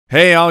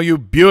Hey, all you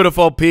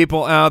beautiful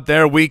people out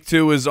there. Week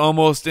 2 is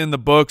almost in the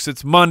books.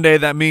 It's Monday.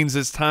 That means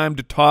it's time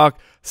to talk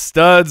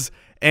studs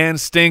and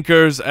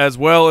stinkers, as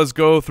well as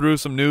go through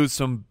some news.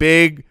 Some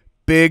big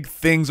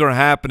things are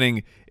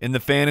happening in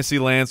the fantasy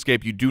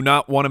landscape. You do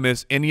not want to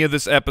miss any of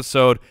this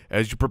episode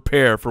as you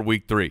prepare for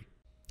Week 3.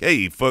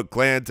 Hey, Foot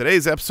Clan.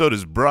 Today's episode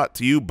is brought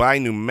to you by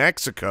New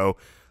Mexico.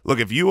 Look,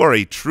 if you are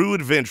a true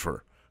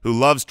adventurer who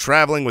loves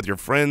traveling with your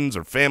friends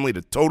or family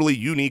to totally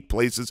unique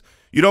places,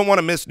 you don't want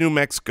to miss New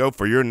Mexico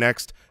for your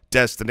next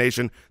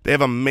destination. They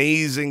have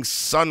amazing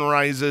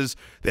sunrises.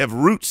 They have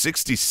Route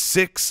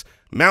 66,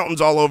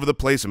 mountains all over the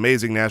place,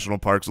 amazing national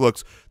parks. Look,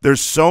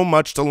 there's so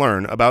much to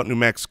learn about New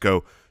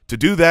Mexico. To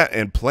do that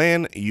and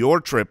plan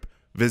your trip,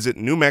 visit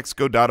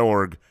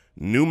newmexico.org.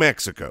 New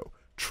Mexico,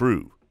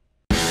 true.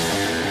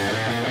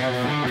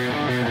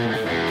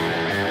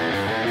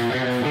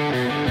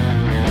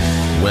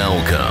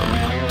 Welcome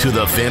to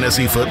the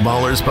Fantasy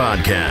Footballers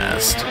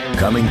Podcast,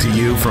 coming to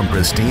you from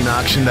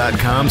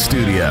pristineauction.com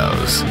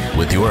studios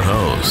with your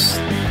hosts,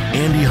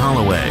 Andy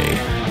Holloway,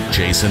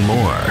 Jason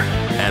Moore,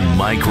 and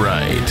Mike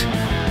Wright.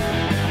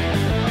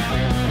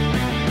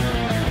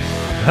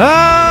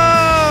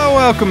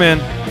 Welcome in.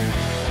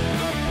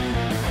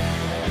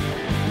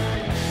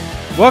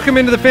 Welcome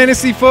into the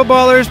Fantasy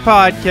Footballers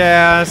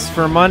Podcast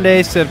for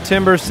Monday,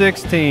 September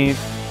 16th.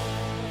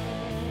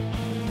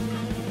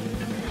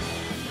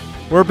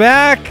 We're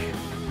back.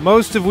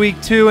 Most of Week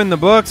 2 in the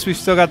books. We've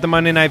still got the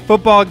Monday Night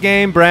Football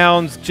game,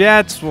 Browns,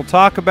 Jets. We'll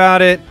talk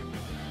about it.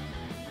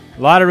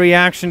 A lot of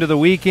reaction to the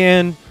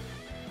weekend.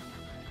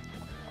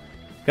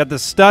 Got the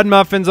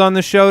Studmuffins on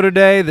the show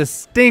today, the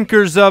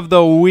stinkers of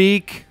the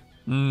week.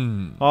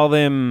 All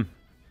them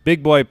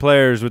big boy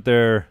players with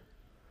their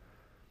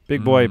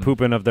big boy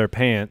pooping of their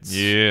pants.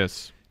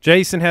 Yes.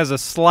 Jason has a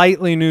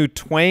slightly new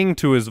twang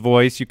to his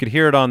voice. You could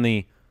hear it on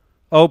the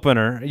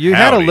opener. You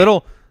had a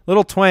little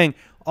twang.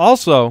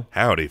 Also,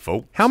 Howdy,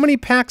 folks. How many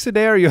packs a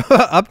day are you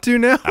up to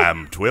now?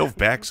 I'm 12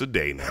 packs a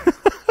day now.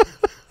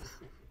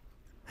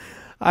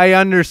 I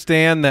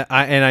understand that,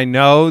 and I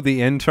know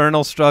the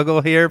internal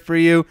struggle here for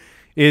you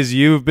is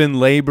you've been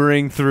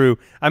laboring through.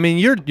 I mean,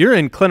 you're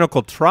in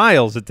clinical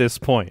trials at this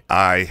point.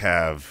 I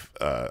have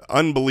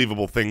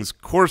unbelievable things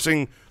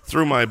coursing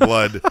through my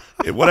blood.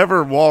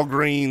 Whatever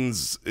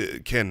Walgreens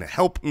can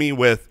help me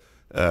with,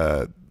 I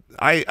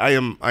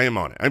am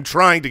on it. I'm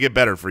trying to get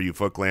better for you,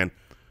 Foot Clan.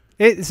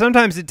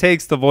 Sometimes it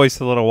takes the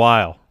voice a little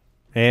while,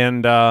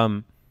 and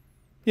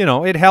you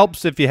know, it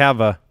helps if you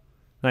have a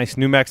nice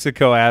New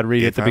Mexico ad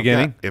read at the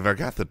beginning. If I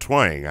got the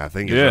twang, I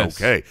think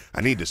it's okay. I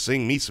need to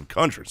sing me some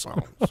country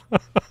songs.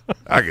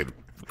 I could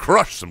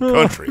crush some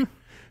country.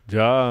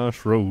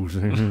 Josh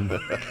Rosen.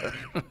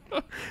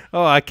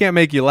 Oh, I can't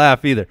make you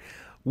laugh either.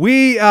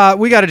 We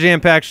got a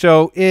jam-packed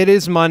show. It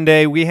is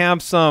Monday. We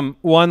have some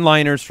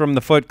one-liners from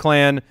the Foot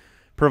Clan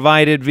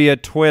provided via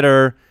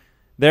Twitter.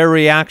 Their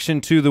reaction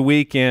to the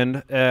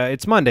weekend.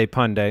 It's Monday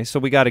Punday, so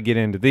we got to get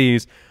into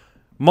these.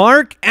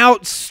 Mark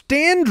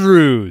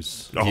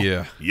Outstandrews. Oh,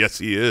 yeah. Yes,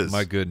 he is.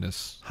 My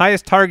goodness.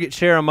 Highest target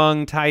share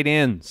among tight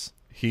ends.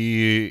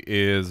 He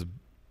is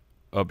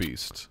a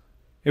beast.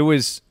 It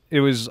was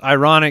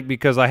ironic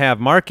because I have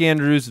Mark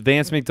Andrews,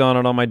 Vance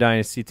McDonald on my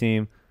dynasty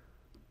team.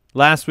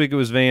 Last week it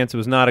was Vance. It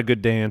was not a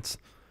good dance.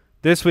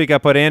 This week I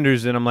put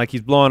Andrews in. I'm like,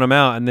 he's blowing him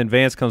out, and then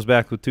Vance comes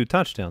back with 2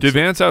 touchdowns. Did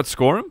Vance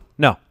outscore him?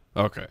 No.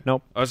 Okay.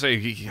 Nope. I was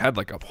saying he had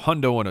like a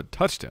hundo and a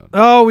touchdown.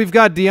 Oh, we've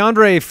got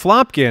DeAndre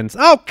Flopkins.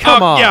 Oh,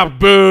 come on. Yeah,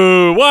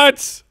 boo.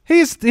 What?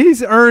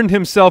 He's earned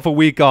himself a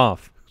week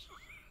off.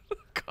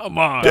 Come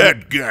on.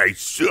 That guy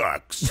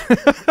sucks.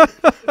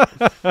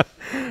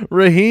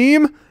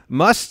 Raheem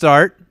must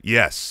start.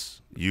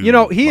 Yes. You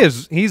know,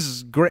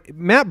 he's great.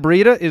 Matt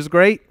Breida is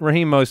great.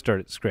 Raheem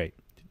Mostert is great.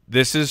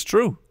 This is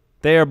true.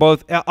 They are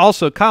both.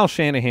 Also, Kyle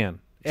Shanahan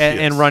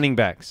and running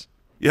backs.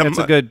 Yeah, that's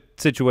a good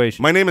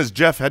situation. My name is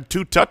Jeff. Had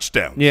 2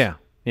 touchdowns. Yeah.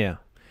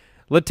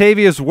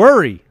 Latavius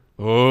Worry.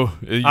 Oh,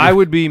 I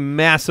would be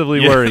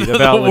massively worried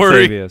about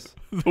Latavius.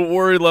 The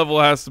worry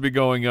level has to be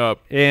going up.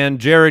 And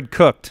Jared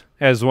Cooked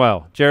as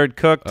well. Jared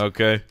Cooked.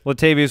 Okay.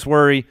 Latavius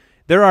Worry.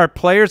 There are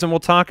players, and we'll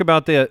talk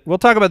about the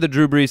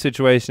Drew Brees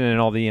situation and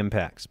all the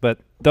impacts. But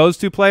those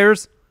 2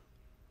 players,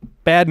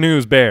 bad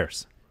news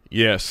bears.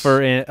 Yes.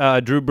 For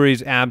Drew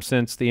Brees'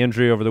 absence, the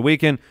injury over the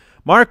weekend.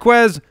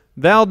 Marquez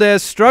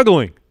Valdez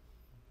struggling.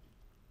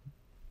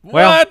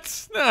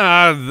 What?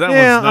 That one's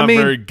not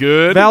very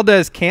good.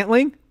 Valdez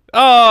Cantling.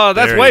 Oh,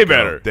 that's way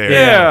better.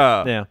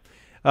 Yeah.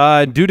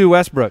 Dudu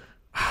Westbrook.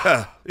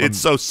 It's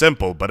so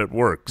simple, but it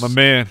works. My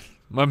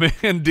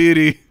man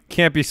Didi.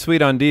 Can't be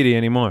sweet on Didi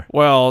anymore.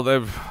 Well,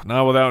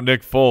 not without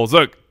Nick Foles.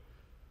 Look,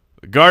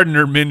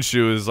 Gardner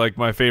Minshew is like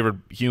my favorite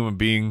human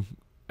being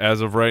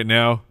as of right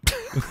now.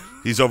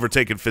 He's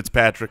overtaken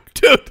Fitzpatrick.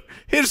 Dude,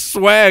 his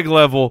swag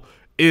level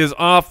is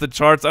off the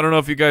charts. I don't know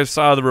if you guys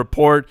saw the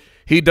report.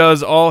 He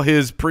does all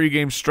his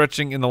pregame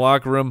stretching in the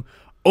locker room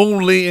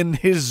only in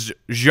his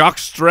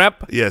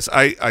jockstrap. Yes,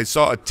 I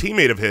saw a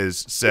teammate of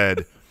his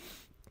said,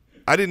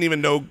 I didn't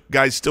even know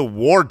guys still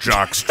wore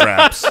jock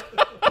straps.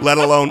 let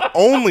alone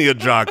only a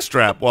jock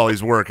strap while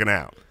he's working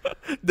out.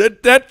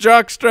 That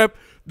jock strap,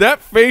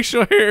 that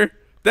facial hair,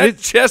 that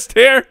chest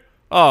hair.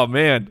 Oh,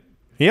 man.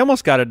 He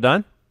almost got it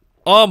done.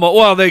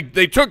 Well, they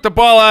took the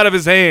ball out of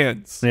his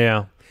hands.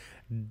 Yeah.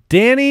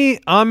 Danny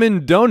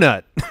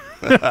Amendonut.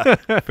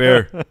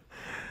 Fair.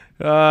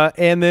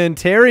 And then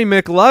Terry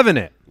McLovin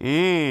it.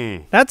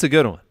 That's a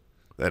good one.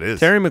 That is.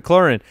 Terry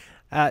McLaurin.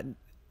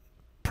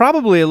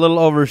 Probably a little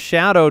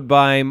overshadowed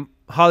by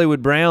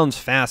Hollywood Brown's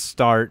fast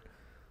start.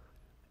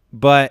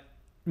 But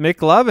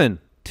McLovin,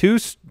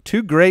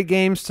 two great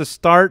games to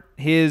start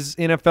his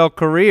NFL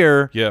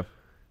career. Yeah.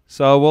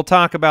 So we'll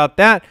talk about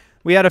that.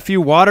 We had a few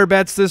water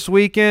bets this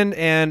weekend,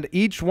 and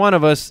each one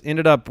of us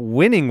ended up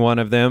winning one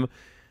of them.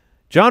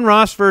 John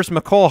Ross versus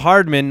McCole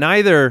Hardman.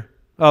 Neither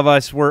of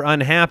us were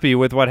unhappy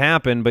with what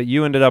happened, but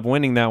you ended up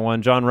winning that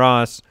one, John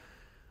Ross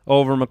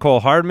over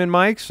McCole Hardman,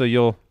 Mike, so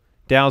you'll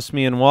douse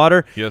me in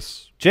water.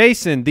 Yes.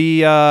 Jason,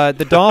 the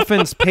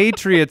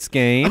Dolphins-Patriots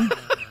game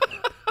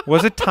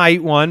was a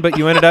tight one, but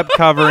you ended up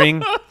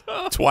covering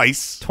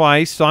Twice.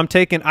 So I'm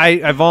taking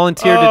I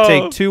volunteered to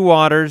take 2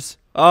 waters.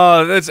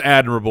 Oh, that's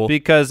admirable.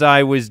 Because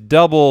I was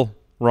double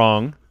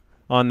wrong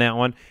on that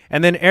one.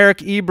 And then Eric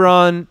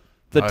Ebron,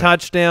 the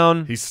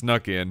touchdown. He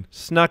snuck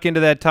into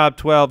that top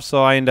 12,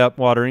 so I end up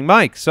watering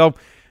Mike. So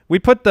we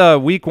put the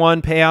week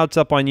 1 payouts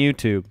up on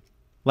YouTube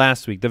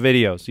last week, the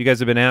videos. You guys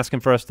have been asking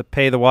for us to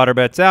pay the water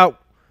bets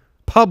out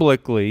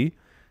publicly,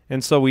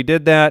 and so we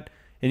did that.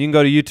 And you can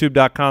go to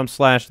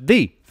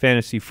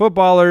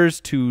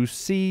youtube.com/thefantasyfootballers to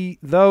see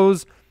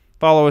those.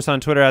 Follow us on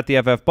Twitter at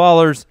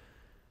 @theFFBallers.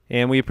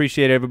 And we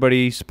appreciate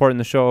everybody supporting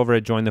the show over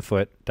at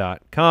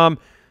jointhefoot.com.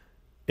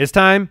 It's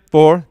time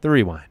for the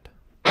Rewind.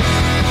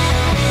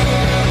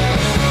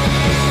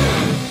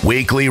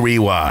 Weekly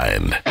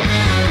Rewind.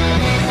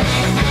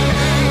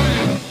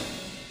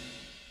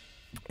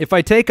 If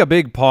I take a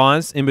big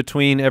pause in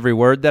between every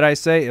word that I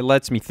say, it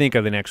lets me think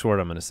of the next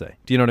word I'm going to say.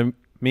 Do you know what I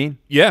mean?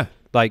 Yeah.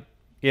 Like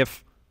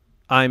if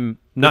I'm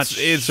not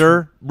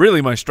sure.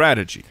 Really my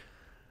strategy.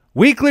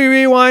 Weekly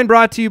Rewind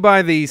brought to you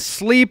by the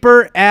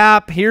Sleeper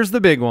app. Here's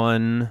the big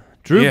one.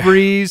 Drew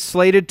Brees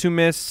slated to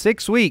miss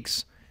 6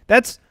 weeks.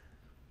 That's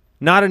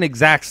not an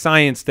exact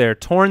science there.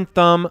 Torn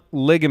thumb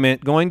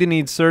ligament, going to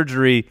need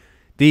surgery.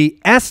 The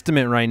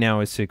estimate right now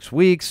is 6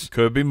 weeks.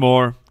 Could be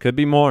more. Could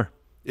be more.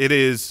 It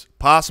is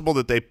possible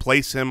that they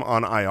place him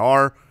on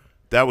IR.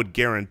 That would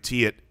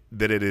guarantee it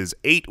that it is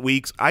 8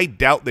 weeks. I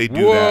doubt they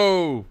do that.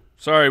 Whoa.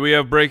 Sorry, we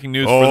have breaking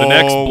news for the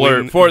next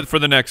blur. For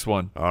the next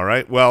one. All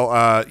right.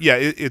 Well, yeah,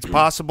 it's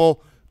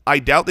possible. I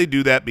doubt they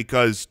do that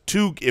because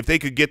if they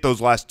could get those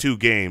last 2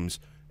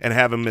 games and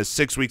have him miss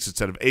 6 weeks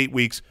instead of 8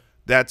 weeks,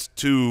 that's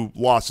 2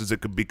 losses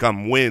that could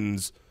become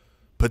wins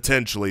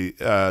potentially.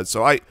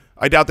 So I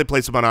doubt they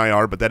place him on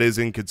IR, but that is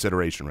in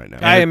consideration right now.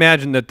 I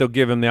imagine that they'll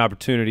give him the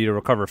opportunity to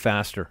recover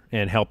faster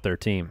and help their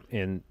team.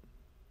 And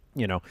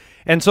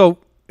so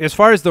as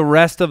far as the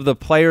rest of the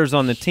players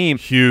on the team,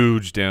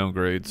 huge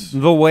downgrades.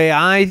 The way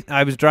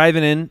I was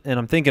driving in and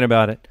I'm thinking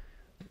about it,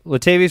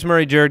 Latavius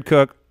Murray, Jared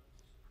Cook,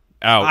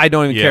 out. I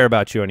don't even care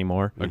about you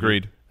anymore.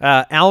 Agreed.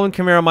 Alvin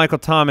Kamara, Michael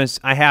Thomas,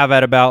 I have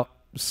at about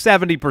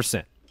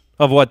 70%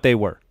 of what they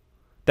were.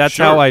 That's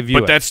how I view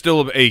it. But that's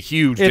still a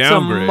huge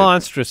downgrade. It's a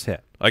monstrous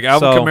hit. Like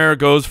Alvin Kamara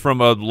goes from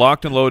a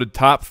locked and loaded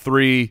top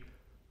 3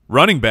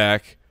 running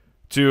back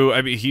to,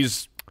 I mean,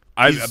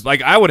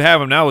 I would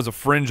have him now as a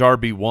fringe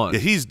RB1.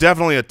 He's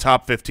definitely a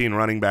top 15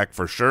 running back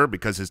for sure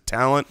because his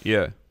talent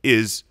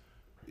is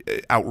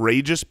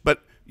outrageous.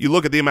 But you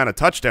look at the amount of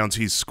touchdowns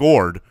he's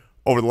scored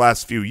over the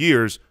last few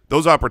years,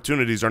 those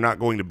opportunities are not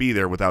going to be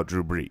there without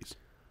Drew Brees.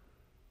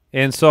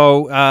 And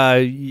so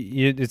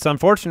it's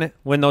unfortunate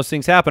when those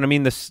things happen. I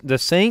mean, the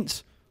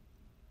Saints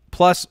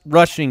plus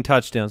rushing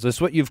touchdowns,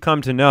 that's what you've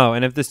come to know.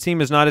 And if this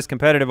team is not as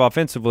competitive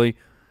offensively,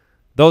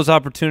 those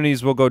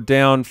opportunities will go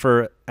down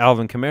for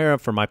Alvin Kamara,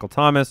 for Michael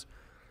Thomas.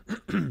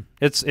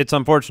 It's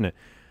unfortunate.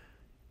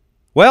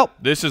 Well,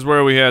 this is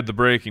where we had the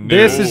breaking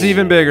news. This is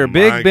even bigger.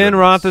 Big Ben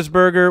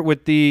Roethlisberger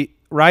with the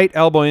right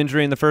elbow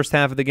injury in the first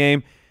half of the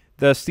game.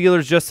 The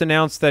Steelers just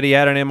announced that he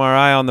had an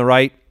MRI on the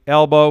right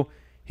elbow.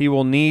 He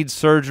will need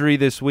surgery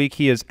this week.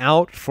 He is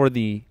out for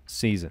the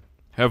season.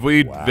 Have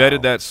we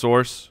vetted that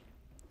source?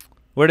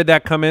 Where did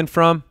that come in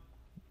from?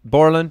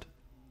 Borland?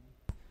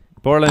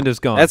 Borland is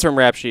gone. That's from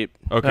Rap Sheet.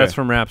 Okay. That's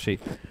from Rap Sheet.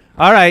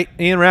 All right,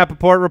 Ian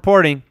Rappaport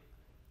reporting.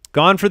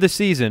 Gone for the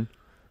season.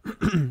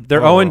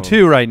 They're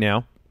 0-2 right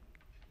now.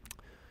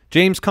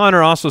 James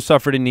Conner also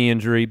suffered a knee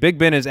injury. Big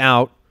Ben is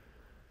out.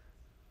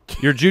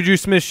 Your Juju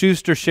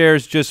Smith-Schuster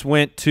shares just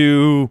went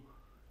to...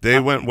 They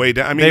went way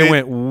down. I mean, they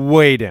went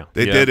way down.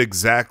 They did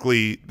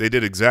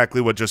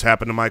exactly what just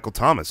happened to Michael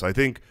Thomas. I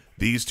think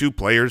these 2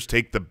 players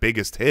take the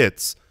biggest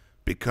hits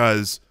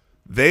because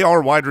they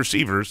are wide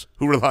receivers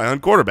who rely on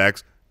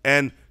quarterbacks,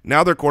 and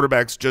now their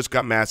quarterbacks just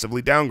got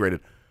massively downgraded.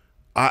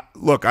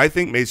 Look, I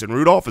think Mason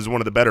Rudolph is one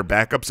of the better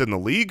backups in the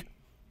league.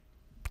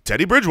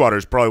 Teddy Bridgewater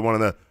is probably one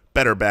of the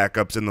better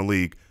backups in the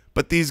league,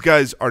 but these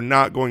guys are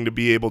not going to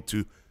be able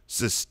to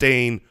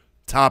sustain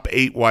top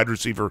 8 wide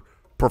receiver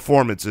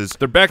performances.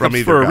 They're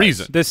backups for a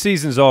reason. This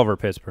season's over,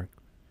 Pittsburgh.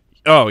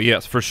 Oh,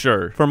 yes, for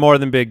sure. For more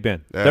than Big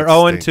Ben. That They're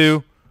stinks.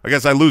 0-2. I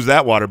guess I lose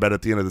that water bet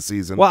at the end of the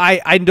season. Well,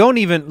 I don't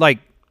even, like,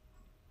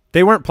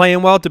 they weren't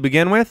playing well to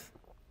begin with,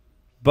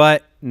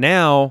 but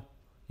now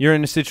you're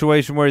in a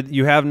situation where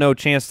you have no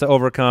chance to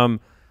overcome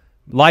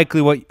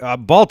likely what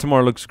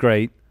Baltimore looks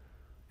great,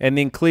 and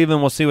then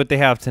Cleveland, we'll see what they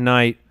have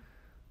tonight.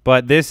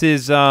 But this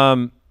is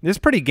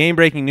pretty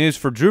game-breaking news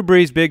for Drew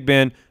Brees, Big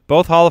Ben,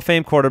 both Hall of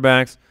Fame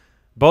quarterbacks,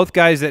 both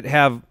guys that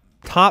have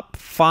top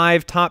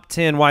 5, top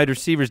 10 wide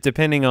receivers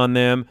depending on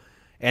them,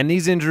 and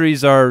these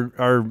injuries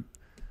are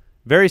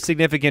very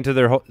significant to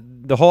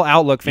the whole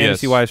outlook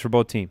fantasy-wise for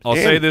both teams. I'll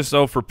say this,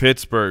 though, for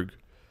Pittsburgh.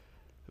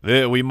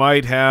 We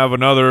might have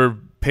another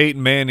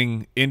Peyton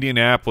Manning,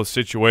 Indianapolis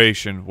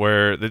situation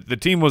where the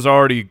team was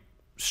already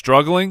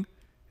struggling,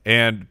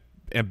 and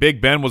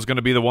Big Ben was going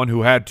to be the one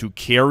who had to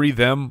carry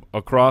them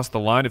across the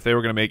line if they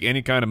were going to make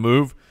any kind of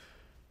move.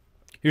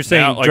 You're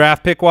saying now,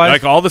 draft pick-wise?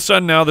 Like all of a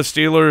sudden now the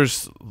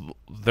Steelers,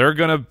 they're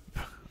going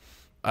to,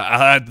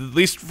 at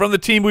least from the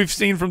team we've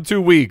seen from 2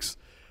 weeks,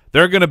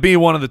 they're going to be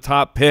one of the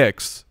top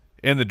picks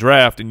in the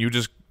draft,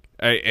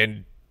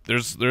 and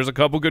there's a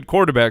couple good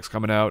quarterbacks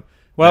coming out.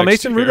 Well,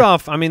 Mason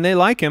Rudolph, I mean, they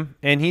like him,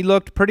 and he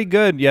looked pretty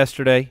good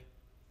yesterday.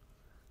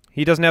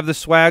 He doesn't have the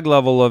swag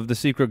level of the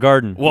Secret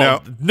Garden.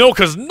 Well, no,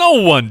 because no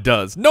one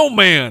does. No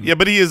man. Yeah,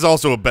 but he is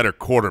also a better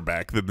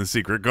quarterback than the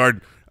Secret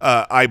Garden,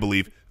 I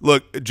believe.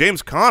 Look,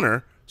 James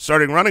Conner,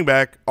 starting running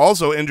back,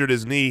 also injured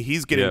his knee.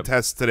 He's getting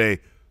tests today.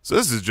 So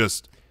this is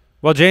just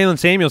 – well, Jalen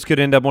Samuels could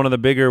end up one of the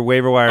bigger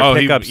waiver wire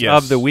pickups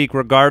of the week,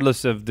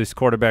 regardless of this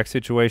quarterback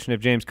situation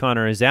if James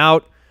Conner is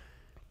out.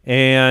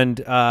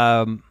 And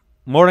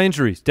more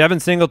injuries. Devin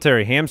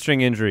Singletary,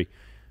 hamstring injury.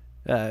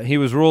 He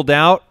was ruled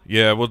out.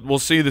 Yeah, we'll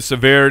see the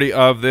severity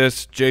of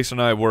this. Jason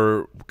and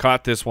I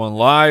caught this one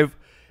live.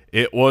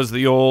 It was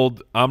the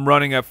old, I'm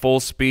running at full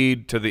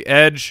speed to the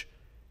edge,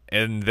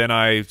 and then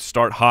I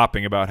start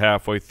hopping about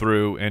halfway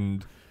through.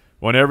 And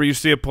whenever you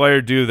see a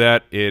player do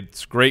that,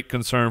 it's great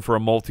concern for a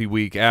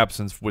multi-week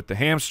absence with the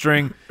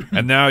hamstring,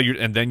 and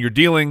then you're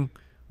dealing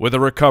with a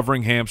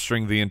recovering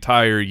hamstring the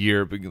entire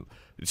year.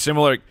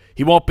 Similar,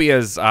 he won't be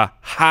as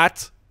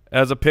hot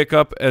as a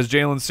pickup as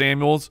Jalen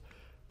Samuels,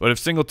 but if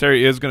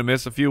Singletary is going to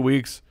miss a few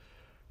weeks,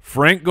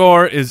 Frank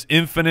Gore is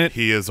infinite.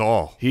 he is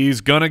all.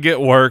 He's going to get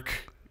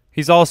work.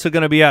 He's also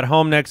going to be at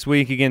home next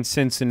week against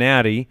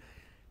Cincinnati.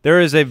 There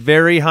is a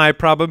very high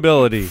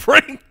probability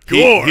Frank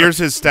Gore. Here's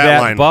his stat that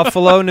line.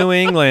 Buffalo, New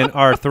England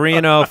are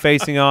 3-0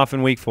 facing off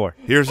in Week 4.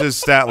 Here's his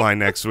stat line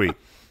next week.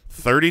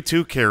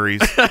 32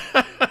 carries,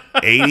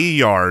 80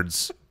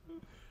 yards,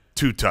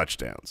 2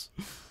 touchdowns.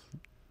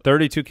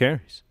 32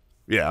 carries.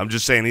 Yeah, I'm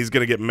just saying he's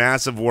going to get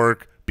massive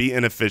work, be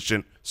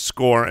inefficient,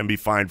 score, and be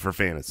fine for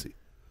fantasy.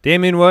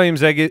 Damian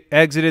Williams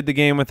exited the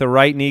game with a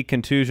right knee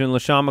contusion.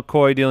 LaShawn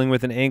McCoy dealing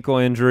with an ankle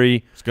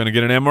injury. He's going to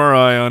get an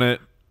MRI on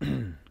it.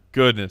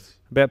 Goodness.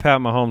 I bet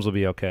Pat Mahomes will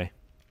be okay.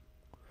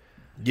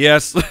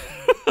 Yes.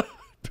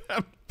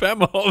 Pat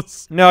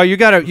Mahomes. No, you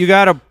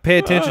gotta pay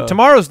attention.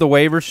 Tomorrow's the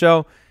waiver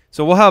show,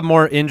 so we'll have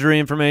more injury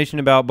information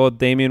about both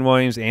Damian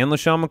Williams and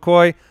LaShawn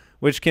McCoy,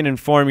 which can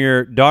inform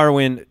your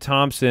Darwin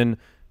Thompson,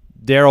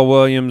 Darrell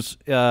Williams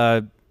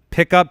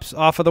pickups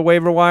off of the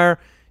waiver wire.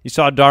 You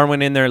saw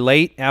Darwin in there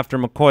late after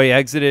McCoy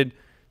exited,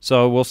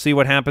 so we'll see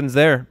what happens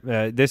there.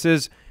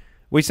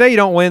 We say you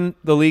don't win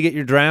the league at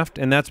your draft,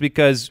 and that's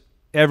because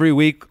every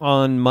week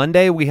on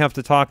Monday we have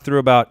to talk through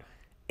about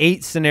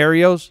 8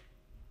 scenarios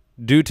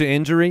due to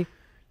injury.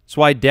 That's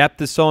why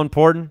depth is so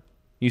important.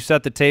 You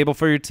set the table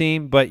for your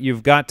team, but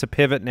you've got to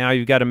pivot now.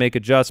 You've got to make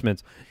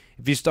adjustments.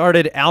 If you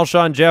started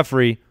Alshon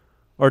Jeffrey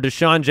or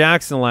Deshaun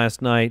Jackson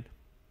last night,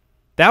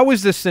 that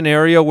was the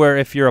scenario where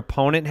if your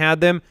opponent had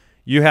them,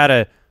 you had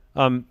a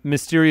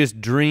mysterious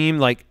dream,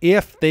 like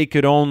if they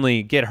could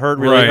only get hurt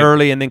really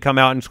early and then come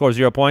out and score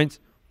 0 points.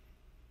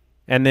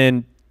 And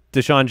then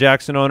Deshaun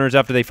Jackson owners,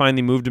 after they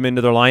finally moved him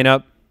into their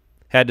lineup,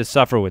 had to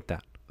suffer with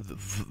that.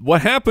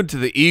 What happened to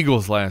the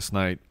Eagles last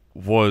night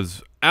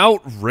was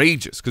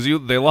outrageous because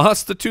they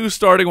lost the 2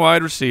 starting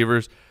wide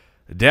receivers.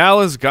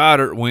 Dallas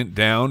Goedert went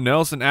down.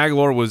 Nelson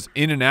Aguilar was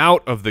in and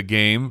out of the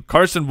game.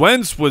 Carson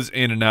Wentz was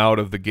in and out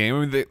of the game.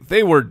 I mean,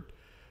 they were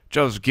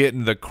just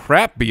getting the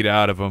crap beat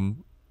out of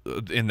them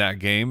in that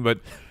game. But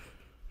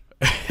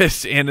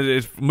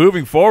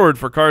moving forward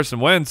for Carson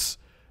Wentz,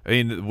 I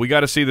mean, we got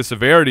to see the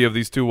severity of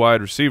these 2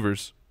 wide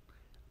receivers.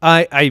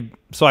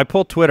 So I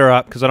pulled Twitter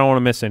up because I don't want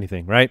to miss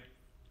anything, right?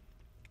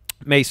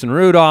 Mason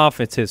Rudolph,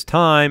 it's his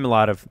time, a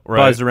lot of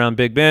buzz around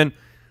Big Ben.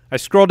 I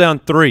scroll down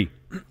 3.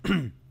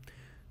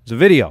 There's a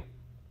video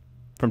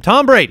from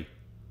Tom Brady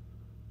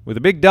with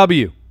a big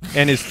W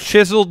and his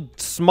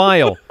chiseled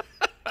smile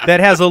that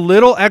has a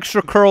little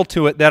extra curl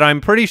to it that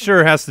I'm pretty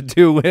sure has to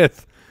do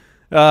with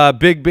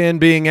Big Ben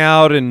being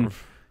out and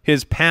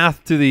his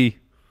path to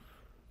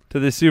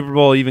the Super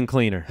Bowl even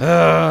cleaner.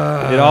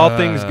 Did all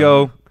things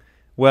go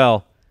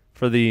well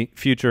for the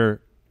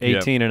future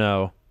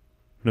 18-0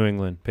 New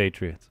England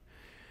Patriots?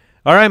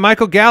 All right,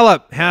 Michael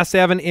Gallup has to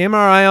have an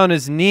MRI on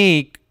his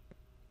knee.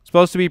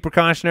 Supposed to be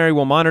precautionary.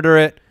 We'll monitor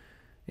it.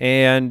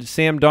 And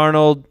Sam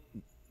Darnold,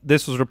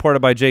 this was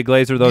reported by Jay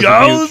Glazer, those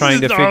of you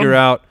trying to figure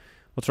out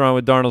what's wrong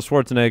with Darnold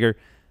Schwarzenegger.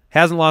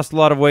 Hasn't lost a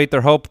lot of weight.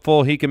 They're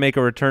hopeful he can make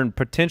a return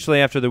potentially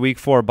after the Week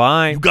 4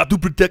 bye. You got to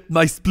protect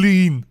my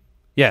spleen.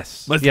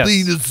 Yes. My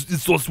spleen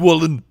is so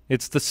swollen.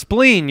 It's the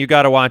spleen you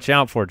got to watch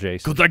out for,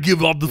 Jason. Because I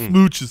give off the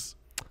smooches.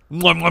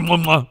 Mwah, mwah,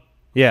 mwah, mwah.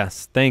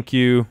 Yes. Thank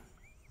you,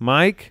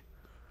 Mike.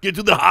 Get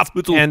to the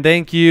hospital. And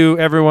thank you,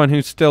 everyone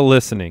who's still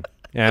listening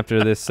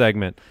after this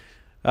segment.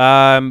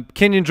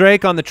 Kenyon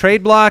Drake on the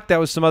trade block. That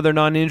was some other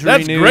non-injury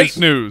news. That's great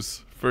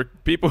news for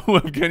people who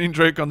have Kenyon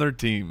Drake on their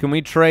team. Can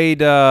we trade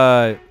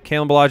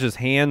Kalen Ballage's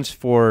hands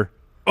for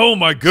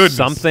my goodness.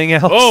 something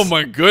else? Oh,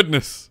 my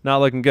goodness. Not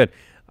looking good.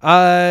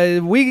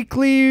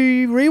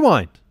 Weekly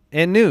Rewind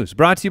and news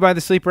brought to you by the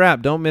Sleeper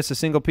app. Don't miss a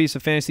single piece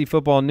of fantasy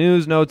football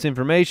news, notes,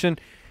 information.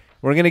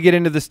 We're going to get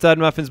into the Stud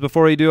Muffins.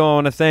 Before we do, I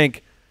want to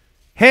thank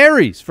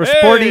Harry's for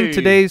supporting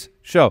today's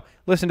show.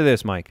 Listen to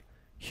this, Mike.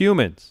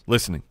 Humans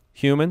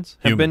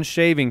have been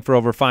shaving for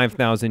over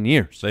 5,000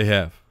 years. They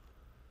have.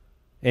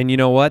 And you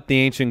know what? The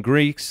ancient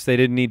Greeks, they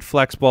didn't need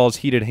flex balls,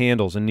 heated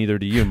handles, and neither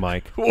do you,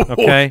 Mike.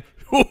 Okay?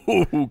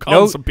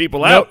 Calling some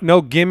people out.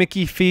 No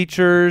gimmicky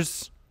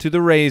features to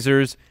the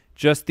razors,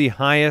 just the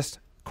highest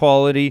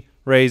quality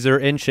razor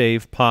and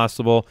shave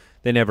possible.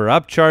 They never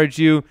upcharge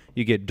you.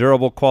 You get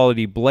durable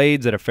quality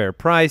blades at a fair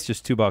price,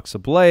 just $2 a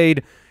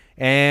blade.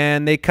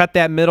 And they cut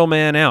that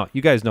middleman out.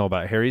 You guys know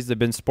about Harry's. They've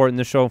been supporting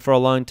the show for a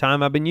long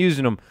time. I've been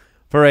using them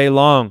for a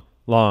long,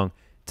 long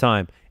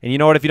time. And you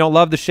know what? If you don't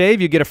love the shave,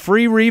 you get a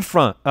free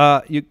refund.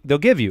 They'll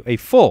give you a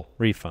full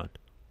refund.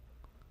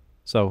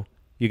 So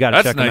you got to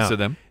check them out. That's nice of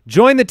them.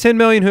 Join the 10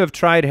 million who have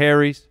tried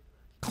Harry's.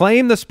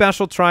 Claim the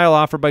special trial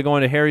offer by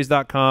going to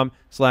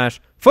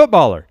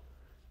harrys.com/footballer.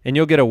 And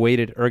you'll get a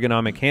weighted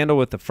ergonomic handle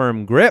with a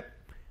firm grip,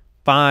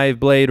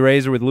 5-blade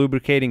razor with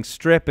lubricating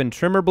strip and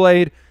trimmer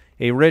blade,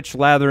 a rich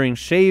lathering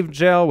shave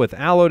gel with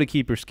aloe to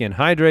keep your skin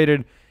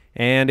hydrated,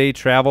 and a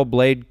travel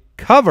blade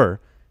cover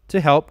to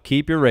help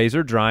keep your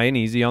razor dry and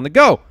easy on the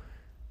go.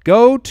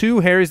 Go to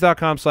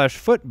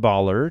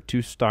harrys.com/footballer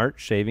to start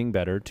shaving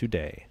better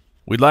today.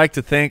 We'd like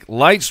to thank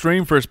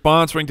Lightstream for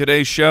sponsoring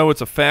today's show.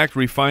 It's a fact,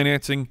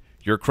 refinancing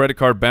your credit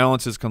card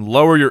balances can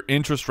lower your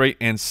interest rate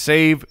and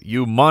save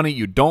you money.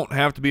 You don't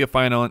have to be a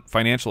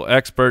financial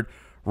expert.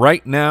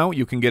 Right now,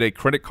 you can get a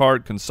credit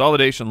card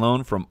consolidation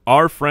loan from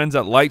our friends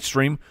at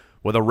Lightstream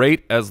with a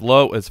rate as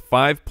low as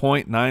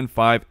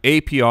 5.95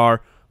 APR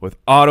with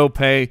auto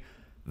pay.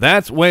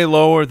 That's way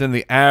lower than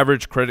the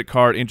average credit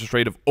card interest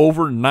rate of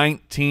over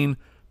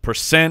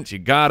 19%. You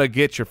got to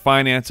get your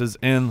finances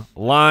in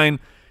line.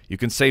 You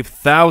can save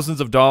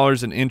thousands of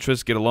dollars in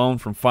interest, get a loan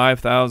from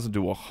 $5,000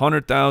 to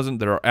 $100,000.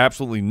 There are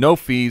absolutely no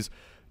fees,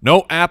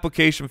 no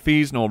application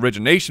fees, no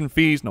origination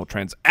fees, no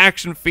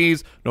transaction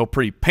fees, no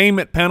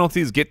prepayment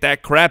penalties. Get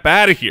that crap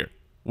out of here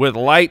with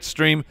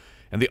Lightstream.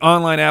 And the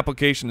online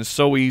application is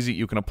so easy,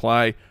 you can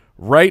apply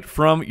right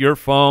from your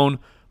phone.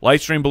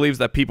 Lightstream believes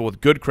that people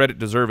with good credit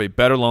deserve a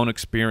better loan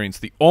experience.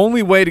 The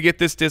only way to get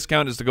this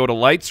discount is to go to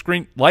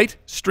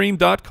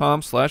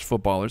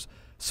lightstream.com/footballers.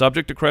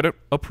 Subject to credit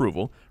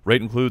approval.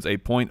 Rate includes a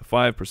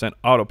 0.5%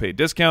 auto pay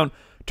discount.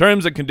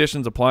 Terms and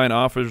conditions apply and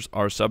offers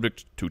are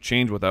subject to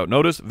change without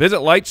notice.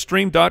 Visit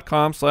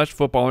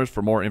lightstream.com/footballers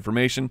for more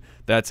information.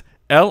 That's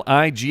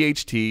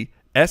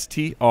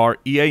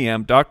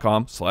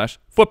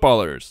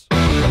lightstream.com/footballers.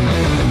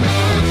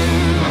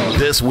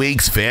 This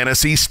week's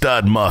Fantasy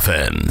Stud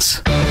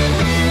Muffins.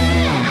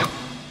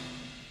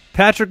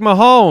 Patrick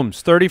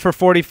Mahomes, 30 for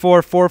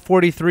 44,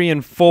 443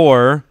 and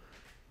 4.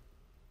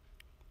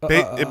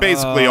 It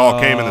basically all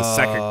came in the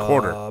second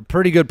quarter.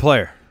 Pretty good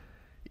player.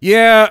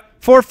 Yeah.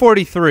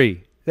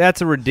 443.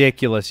 That's a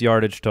ridiculous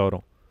yardage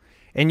total.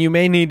 And you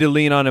may need to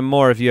lean on him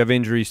more if you have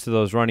injuries to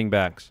those running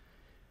backs.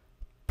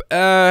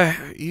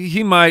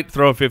 He might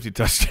throw 50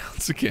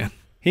 touchdowns again.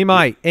 He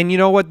might. And you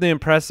know what the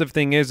impressive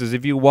thing is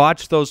if you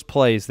watch those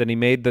plays that he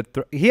made,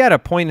 he had a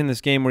point in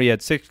this game where he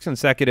had 6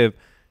 consecutive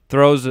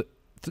throws,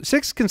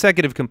 6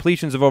 consecutive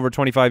completions of over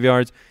 25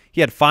 yards.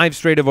 He had 5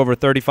 straight of over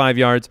 35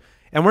 yards.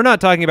 And we're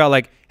not talking about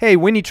like, hey,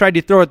 when he tried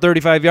to throw it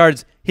 35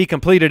 yards, he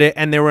completed it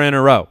and they were in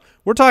a row.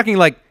 We're talking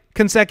like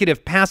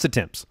consecutive pass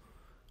attempts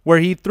where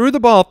he threw the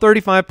ball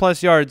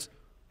 35-plus yards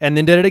and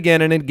then did it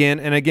again and again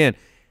and again.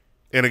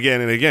 And again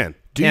and again.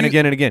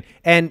 Again and again.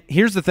 And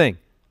here's the thing.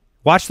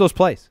 Watch those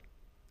plays.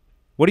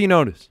 What do you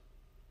notice?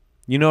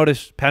 You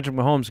notice Patrick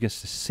Mahomes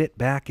gets to sit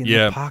back in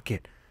the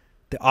pocket.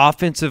 The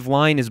offensive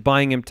line is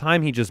buying him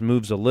time. He just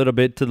moves a little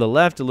bit to the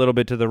left, a little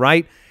bit to the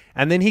right,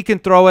 and then he can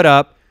throw it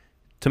up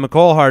to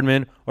McCole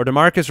Hardman or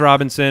DeMarcus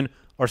Robinson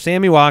or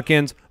Sammy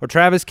Watkins or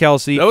Travis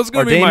Kelce or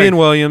Damian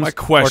Williams or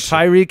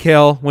Tyreek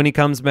Hill when he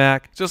comes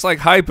back. Just like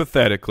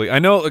hypothetically, I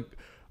know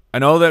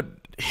that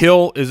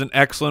Hill is an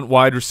excellent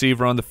wide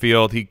receiver on the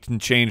field. He can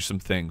change some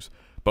things.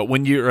 But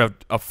when you're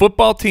a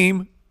football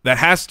team that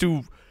has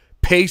to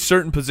pay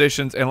certain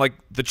positions, and like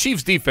the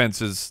Chiefs'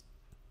 defense is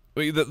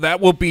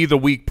that will be the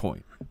weak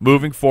point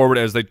moving forward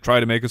as they try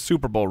to make a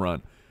Super Bowl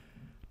run.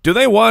 Do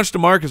they watch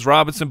DeMarcus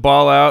Robinson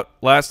ball out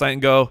last night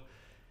and go,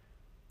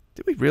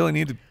 did we really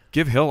need to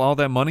give Hill all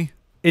that money?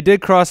 It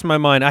did cross my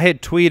mind. I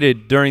had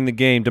tweeted during the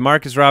game,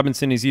 DeMarcus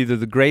Robinson is either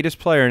the greatest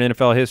player in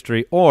NFL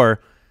history or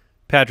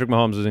Patrick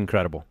Mahomes is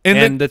incredible.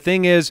 And the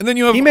thing is, and then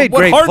you have he made what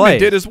great Hardman plays.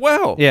 did as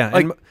well. Yeah,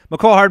 like, and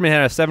McCall Hardman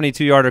had a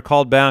 72-yarder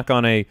called back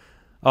on a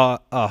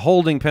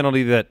holding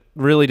penalty that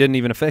really didn't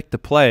even affect the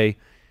play.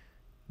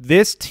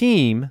 This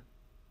team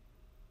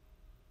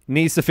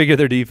needs to figure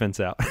their defense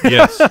out.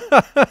 Yes.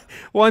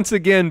 Once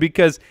again,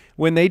 because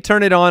when they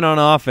turn it on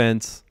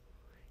offense,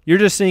 you're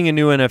just seeing a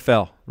new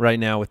NFL right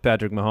now with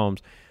Patrick Mahomes.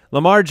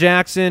 Lamar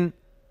Jackson,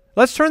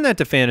 let's turn that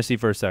to fantasy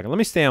for a second. Let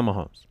me stay on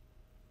Mahomes.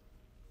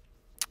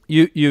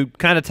 You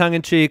kind of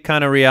tongue-in-cheek,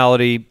 kind of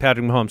reality,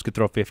 Patrick Mahomes could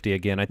throw 50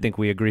 again. I think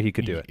we agree he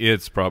could do it.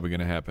 It's probably going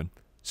to happen.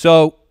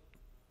 So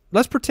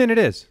let's pretend it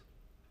is.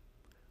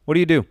 What do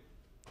you do?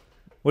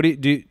 What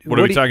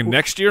are we talking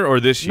next year or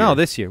this year? No,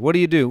 this year. What do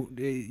you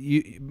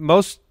do?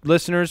 Most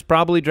listeners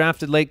probably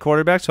drafted late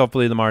quarterbacks.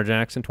 Hopefully Lamar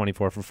Jackson,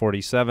 24 for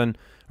 47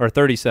 or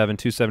 37,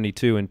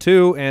 272 and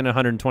 2, and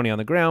 120 on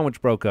the ground,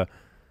 which broke a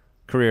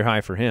career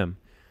high for him.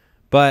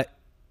 But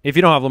if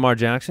you don't have Lamar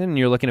Jackson and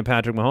you're looking at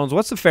Patrick Mahomes,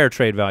 what's the fair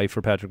trade value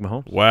for Patrick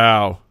Mahomes?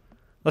 Wow.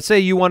 Let's say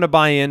you want to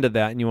buy into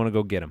that and you want to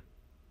go get him.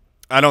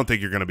 I don't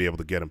think you're going to be able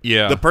to get him.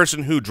 Yeah. The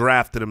person who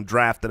drafted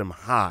him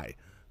high.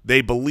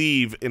 They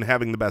believe in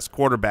having the best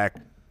quarterback.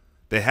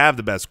 They have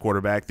the best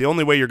quarterback. The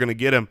only way you're going to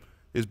get him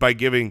is by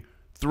giving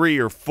 3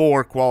 or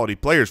 4 quality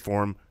players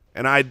for him,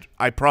 and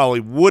I probably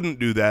wouldn't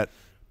do that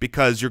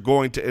because you're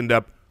going to end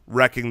up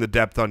wrecking the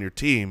depth on your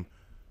team.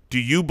 Do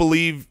you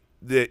believe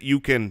that you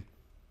can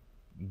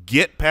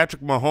get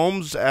Patrick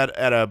Mahomes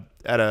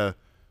at a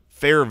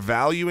fair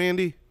value,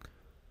 Andy?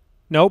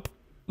 Nope.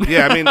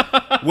 Yeah, I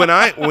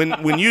mean,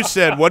 when you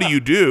said what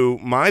do,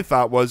 my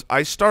thought was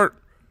I start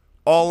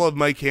all of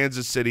my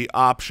Kansas City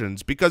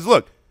options because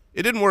look,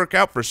 it didn't work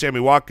out for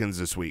Sammy Watkins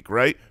this week,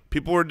 right?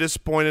 People were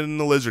disappointed in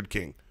the Lizard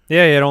King.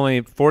 Yeah, he had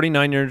only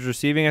 49 yards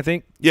receiving, I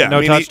think. Yeah,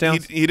 no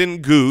touchdowns. He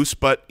didn't goose,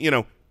 but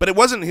it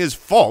wasn't his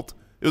fault.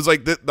 It was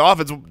like the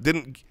offense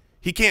didn't.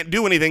 He can't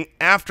do anything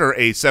after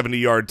a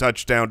 70-yard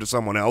touchdown to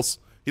someone else.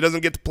 He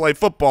doesn't get to play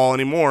football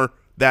anymore.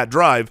 That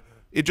drive,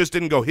 it just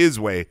didn't go his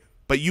way.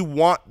 But you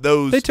want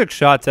those. They took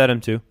shots at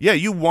him too. Yeah,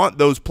 you want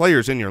those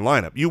players in your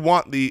lineup. You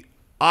want the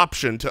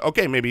option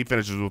to maybe he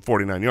finishes with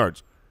 49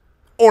 yards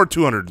or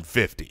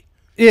 250.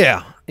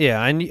 Yeah,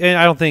 and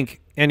I don't think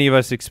any of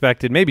us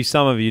expected. Maybe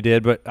some of you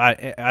did, but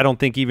I don't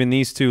think even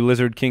these two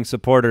Lizard King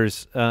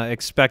supporters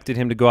expected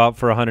him to go out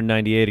for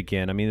 198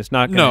 again. I mean, it's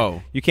not gonna,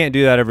 no. You can't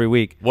do that every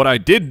week. What I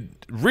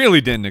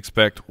really didn't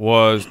expect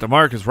was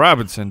DeMarcus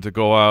Robinson to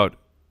go out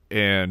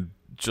and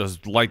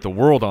just light the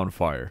world on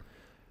fire.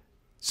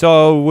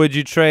 So would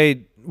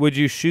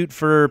you shoot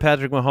for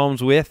Patrick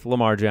Mahomes with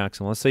Lamar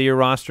Jackson? Let's say you're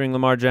rostering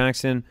Lamar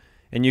Jackson,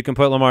 and you can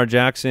put Lamar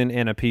Jackson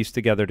and a piece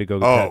together to go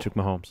get Patrick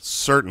Mahomes.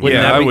 Certainly.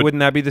 Wouldn't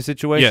that be the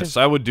situation? Yes,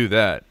 I would do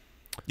that.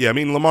 Yeah, I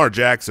mean, Lamar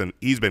Jackson,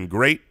 he's been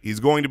great. He's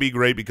going to be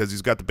great because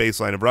he's got the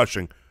baseline of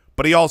rushing,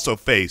 but he also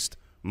faced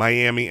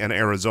Miami and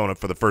Arizona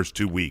for the first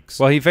 2 weeks.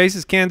 Well, he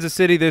faces Kansas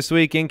City this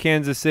week in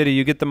Kansas City.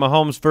 You get the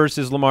Mahomes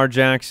versus Lamar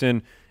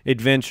Jackson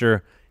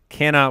adventure.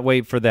 Cannot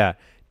wait for that.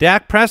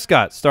 Dak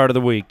Prescott, start of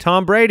the week.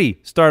 Tom Brady,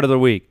 start of the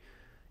week.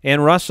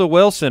 And Russell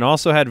Wilson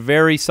also had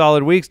very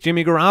solid weeks.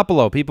 Jimmy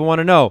Garoppolo, people want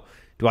to know,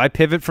 do I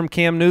pivot from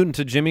Cam Newton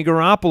to Jimmy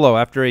Garoppolo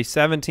after a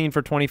 17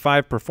 for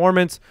 25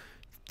 performance,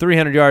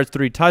 300 yards,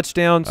 3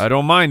 touchdowns? I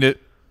don't mind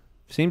it.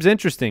 Seems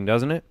interesting,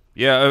 doesn't it?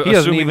 Yeah, he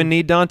doesn't even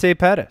need Dante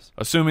Pettis.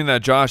 Assuming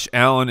that Josh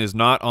Allen is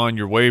not on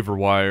your waiver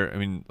wire, I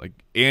mean, like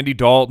Andy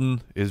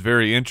Dalton is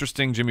very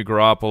interesting. Jimmy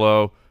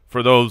Garoppolo,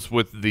 for those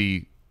with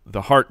the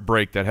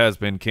heartbreak that has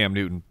been Cam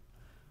Newton.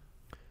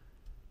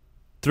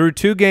 Through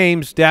 2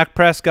 games, Dak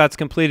Prescott's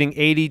completing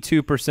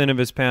 82% of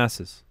his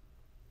passes.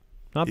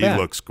 Not bad.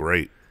 He looks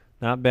great.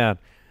 Not bad.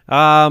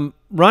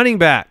 Running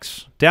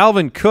backs.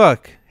 Dalvin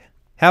Cook,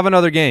 have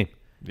another game.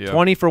 Yeah.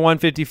 20 for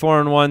 154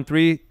 and 1,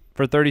 3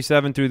 for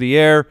 37 through the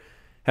air.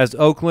 Has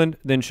Oakland,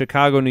 then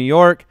Chicago, New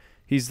York.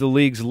 He's the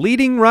league's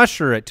leading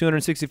rusher at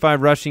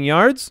 265 rushing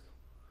yards.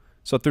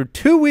 So through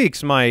 2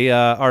 weeks, my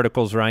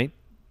article's right.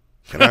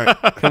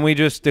 Can we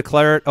just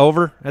declare it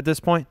over at this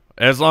point?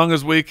 As long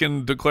as we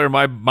can declare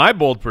my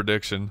bold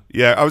prediction.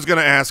 Yeah, I was going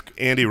to ask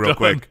Andy real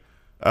quick.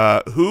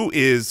 Who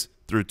is,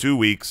 through 2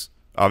 weeks,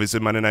 obviously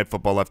Monday Night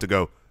Football left to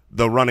go,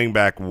 the running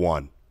back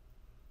 1?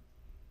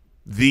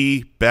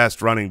 The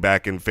best running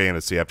back in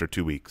fantasy after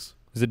 2 weeks.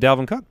 Is it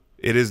Dalvin Cook?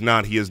 It is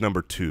not. He is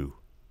number 2.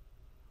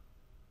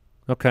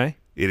 Okay.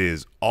 It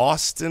is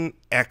Austin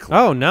Eckler.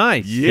 Oh,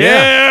 nice.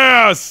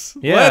 Yes.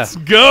 Yeah. Let's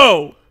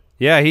go.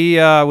 Yeah, he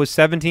was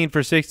 17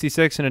 for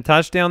 66 and a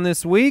touchdown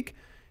this week.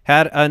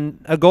 Had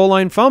a goal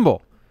line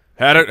fumble.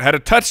 Had a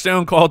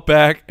touchdown called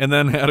back and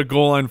then had a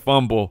goal line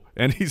fumble,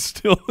 and he's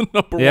still the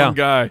number 1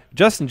 guy.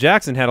 Justin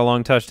Jackson had a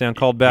long touchdown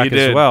called back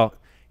as well.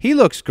 He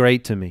looks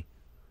great to me.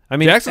 I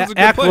mean, Jackson's a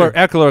good player.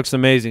 Eckler looks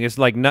amazing. It's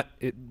like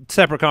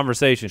separate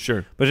conversation.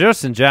 Sure. But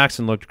Justin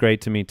Jackson looked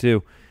great to me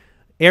too.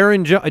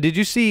 Did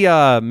you see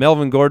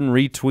Melvin Gordon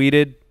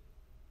retweeted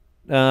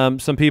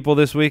some people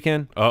this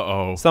weekend?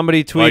 Uh-oh.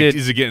 Somebody tweeted. Like,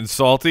 is it getting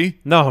salty?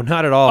 No,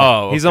 not at all.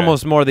 Oh, okay. He's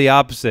almost more the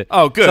opposite.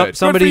 Oh, good.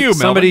 Somebody, good for you,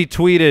 somebody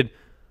tweeted,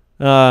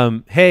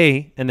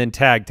 hey, and then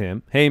tagged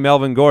him. Hey,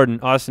 Melvin Gordon,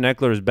 Austin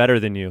Eckler is better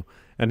than you.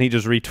 And he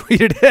just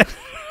retweeted it.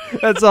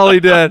 That's all he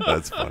did.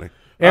 That's funny.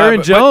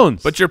 Aaron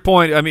Jones. But your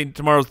point, I mean,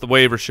 tomorrow's the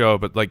waiver show,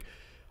 but, like,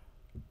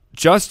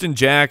 Justin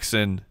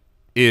Jackson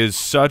is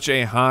such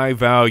a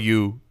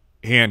high-value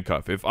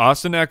handcuff. If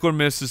Austin Eckler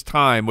misses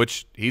time,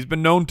 which he's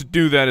been known to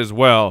do that as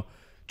well,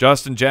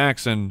 Justin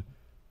Jackson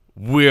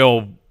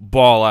will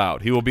ball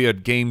out. He will be a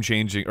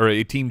game-changing or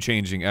a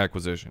team-changing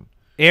acquisition.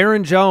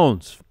 Aaron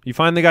Jones, you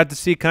finally got to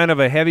see kind of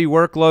a heavy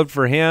workload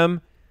for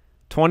him.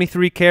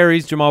 23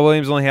 carries. Jamal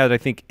Williams only had, I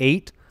think,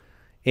 8.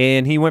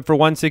 And he went for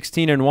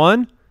 116 and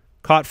 1.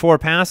 Caught 4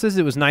 passes.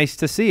 It was nice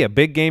to see. A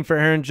big game for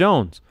Aaron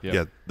Jones. Yep.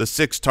 Yeah, the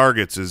 6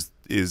 targets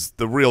is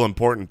the real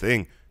important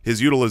thing.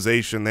 His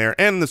utilization there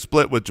and the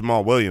split with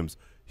Jamal Williams.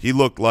 He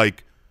looked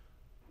like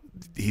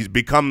he's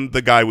become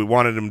the guy we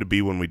wanted him to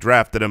be when we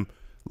drafted him.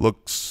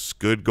 Looks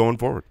good going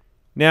forward.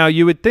 Now,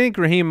 you would think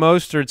Raheem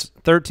Mostert's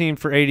 13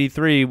 for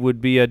 83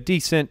 would be a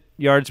decent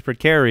yards per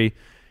carry.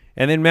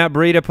 And then Matt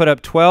Breida put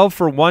up 12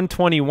 for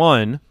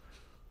 121.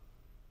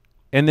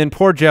 And then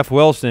poor Jeff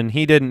Wilson,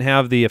 he didn't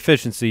have the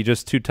efficiency,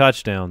 just 2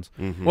 touchdowns.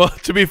 Mm-hmm. Well,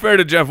 to be fair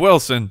to Jeff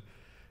Wilson,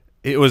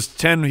 it was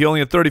 10. He only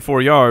had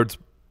 34 yards,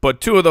 but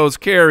 2 of those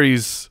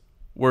carries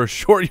were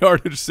short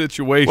yardage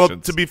situations. Well,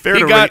 to be fair,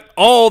 he got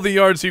all the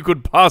yards he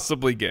could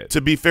possibly get.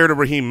 To be fair to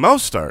Raheem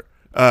Mostert,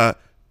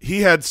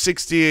 he had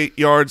 68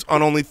 yards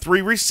on only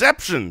 3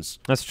 receptions.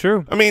 That's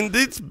true. I mean,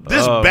 this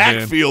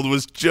backfield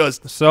was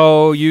just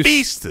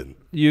feasting.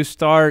 You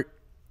start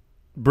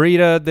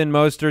Breida, then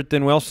Mostert,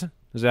 then Wilson?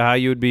 Is that how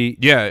you would be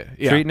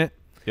treating it?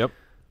 Yep.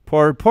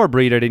 Poor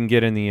Breida didn't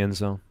get in the end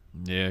zone.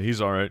 Yeah, he's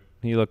all right.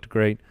 He looked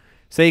great.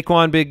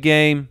 Saquon, big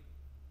game.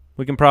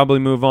 We can probably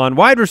move on.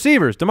 Wide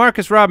receivers,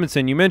 Demarcus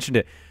Robinson, you mentioned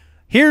it.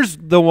 Here's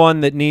the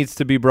one that needs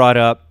to be brought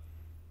up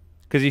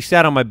because he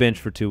sat on my bench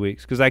for 2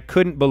 weeks because I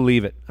couldn't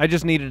believe it. I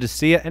just needed to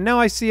see it, and now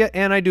I see it,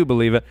 and I do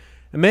believe it.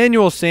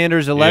 Emmanuel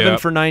Sanders, 11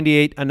 for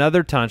 98,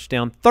 another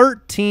touchdown,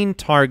 13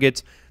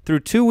 targets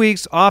through 2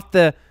 weeks off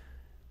the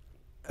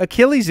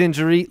Achilles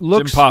injury.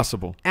 Looks it's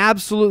impossible.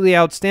 Absolutely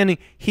outstanding.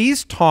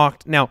 He's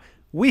talked. Now,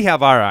 we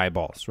have our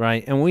eyeballs,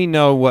 right, and we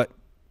know what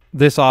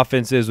this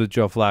offense is with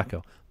Joe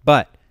Flacco.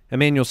 But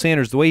Emmanuel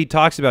Sanders, the way he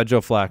talks about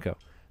Joe Flacco,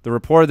 the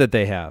rapport that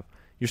they have,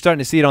 you're starting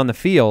to see it on the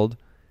field,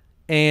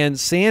 and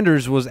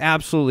Sanders was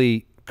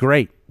absolutely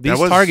great. These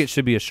targets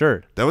should be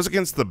assured. That was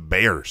against the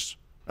Bears.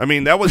 I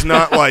mean, that was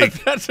not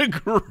like that's a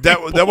great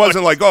that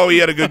wasn't like, oh, he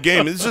had a good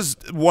game. It's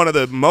just one of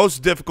the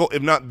most difficult,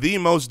 if not the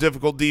most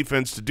difficult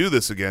defense to do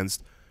this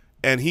against,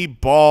 and he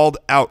balled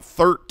out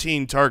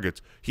 13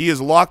 targets. He is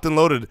locked and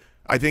loaded,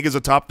 I think, as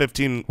a top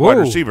 15 wide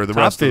receiver the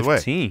rest of the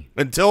way.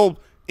 Until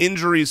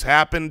injuries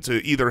happen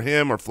to either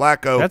him or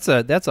Flacco.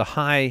 That's a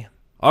high.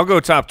 I'll go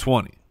top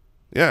 20.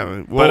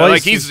 Yeah, well, but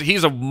like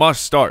he's a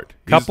must start.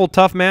 Couple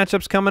tough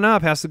matchups coming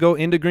up. Has to go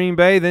into Green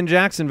Bay, then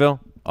Jacksonville.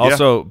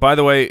 Also, by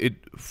the way,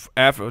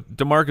 after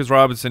Demarcus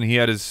Robinson, he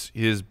had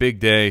his big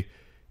day.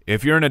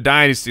 If you're in a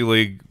dynasty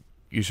league,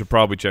 you should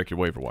probably check your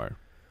waiver wire.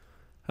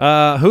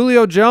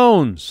 Julio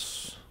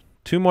Jones,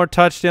 2 more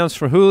touchdowns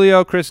for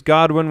Julio. Chris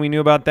Godwin, we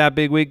knew about that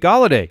big week.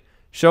 Galladay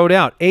showed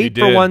out, 8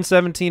 for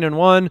 117 and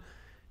 1.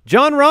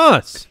 John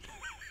Ross,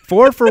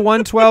 4 for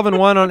 112 and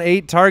 1 on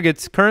 8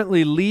 targets.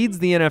 Currently leads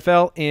the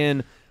NFL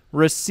in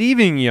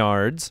receiving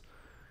yards.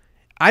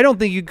 I don't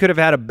think you could have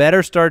had a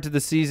better start to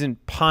the season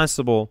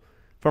possible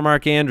for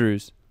Mark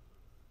Andrews.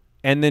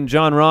 And then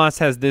John Ross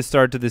has this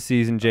start to the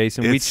season,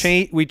 Jason.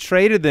 We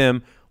traded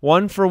them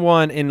 1 for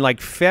 1 in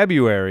like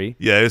February.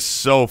 Yeah, it's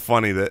so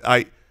funny that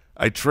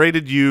I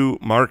traded you,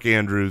 Mark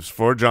Andrews,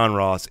 for John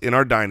Ross in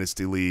our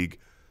Dynasty League.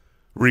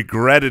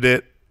 Regretted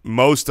it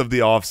most of the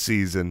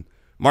offseason.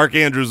 Mark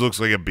Andrews looks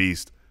like a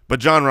beast, but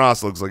John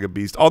Ross looks like a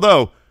beast.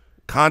 Although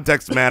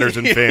context matters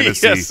in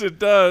fantasy. Yes, it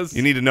does.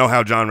 You need to know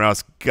how John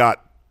Ross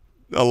got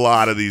a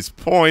lot of these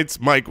points.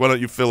 Mike, why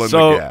don't you fill in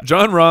the gap?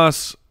 John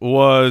Ross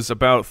was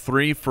about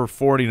 3 for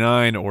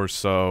 49 or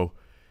so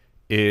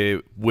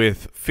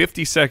with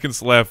 50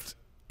 seconds left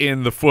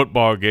in the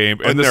football game.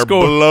 And the their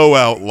score,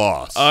 blowout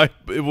loss.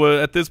 It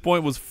was, at this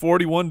point, was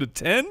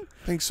 41-10.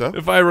 I think so.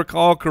 If I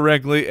recall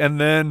correctly. And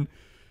then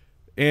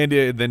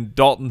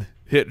Dalton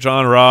hit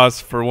John Ross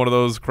for one of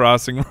those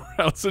crossing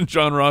routes, and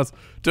John Ross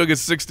took it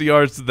 60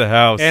 yards to the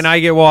house. And I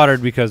get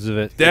watered because of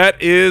it.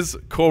 That is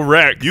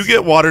correct. You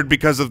get watered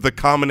because of the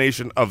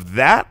combination of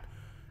that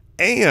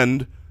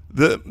and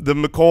the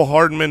McCole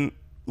Hardman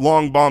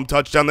long bomb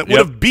touchdown that would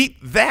have beat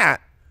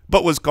that,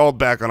 but was called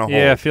back on a hold.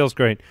 Yeah, it feels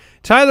great.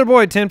 Tyler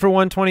Boyd, 10 for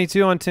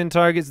 122 on 10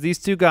 targets. These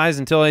 2 guys,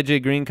 until A.J.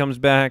 Green comes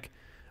back.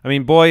 I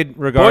mean, Boyd,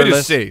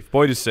 regardless.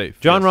 Boyd is safe.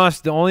 John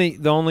Ross, the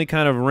only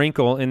kind of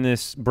wrinkle in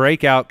this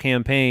breakout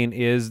campaign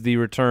is the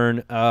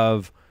return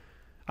of,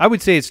 I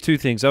would say it's 2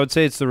 things. I would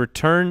say it's the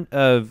return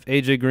of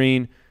A.J.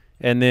 Green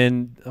And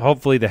then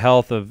hopefully the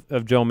health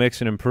of Joe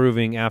Mixon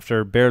improving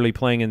after barely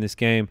playing in this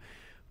game.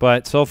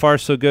 But so far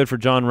so good for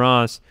John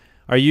Ross.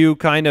 Are you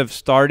kind of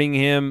starting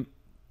him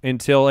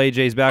until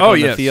AJ's back on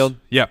the field?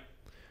 Yeah.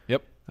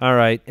 Yep. All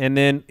right. And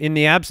then in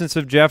the absence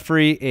of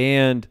Jeffrey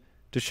and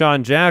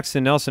Deshaun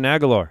Jackson, Nelson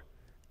Aguilar,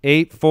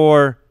 8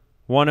 for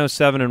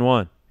 107 and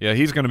 1. Yeah,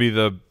 he's going to be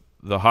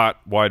the hot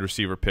wide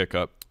receiver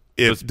pickup.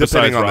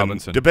 Depending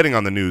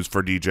on the news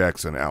for D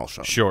Jackson,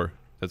 Alshon. Sure,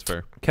 that's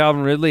fair.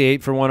 Calvin Ridley,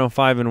 8 for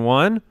 105 and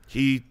 1.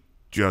 He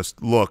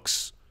just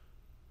looks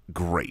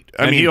great.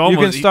 I And mean, You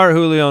can start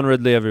Julio and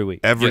Ridley every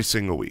week. every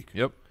single week.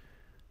 Yep.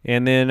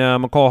 And then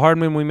McCall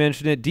Hardman, we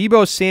mentioned it.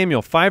 Deebo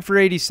Samuel, 5 for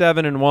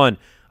 87 and 1.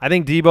 I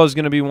think Deebo's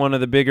going to be one of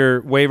the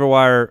bigger waiver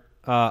wire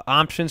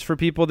options for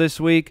people this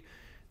week.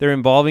 They're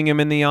involving him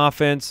in the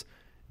offense.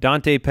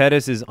 Dante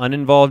Pettis is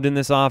uninvolved in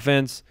this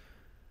offense.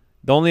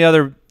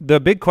 The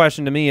big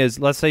question to me is,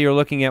 let's say you're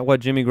looking at what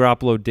Jimmy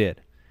Garoppolo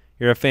did.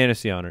 You're a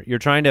fantasy owner. You're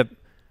trying to,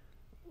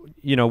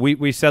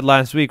 we said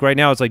last week, right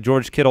now it's like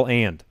George Kittle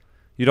and.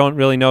 You don't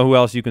really know who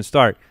else you can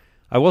start.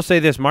 I will say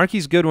this,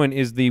 Marquise Goodwin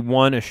is the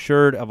one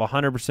assured of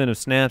 100% of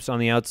snaps on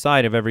the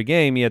outside of every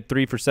game. He had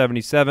 3 for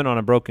 77 on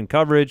a broken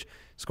coverage,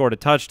 scored a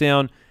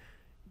touchdown.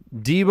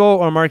 Deebo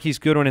or Marquise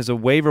Goodwin is a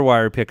waiver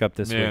wire pickup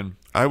this week.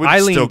 I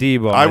lean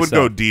Deebo. I would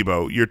go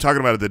Deebo. You're talking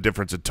about the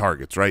difference in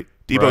targets, right?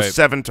 Deebo, Right.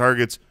 7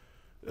 targets.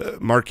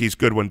 Marquise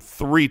Goodwin,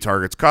 3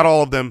 targets. Caught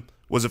all of them,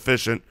 was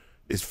efficient,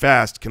 is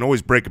fast, can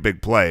always break a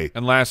big play.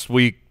 And last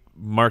week,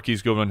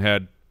 Marquise Goodwin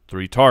had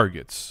 3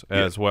 targets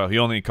as well. He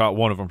only caught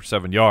one of them for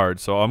 7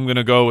 yards. So I'm going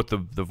to go with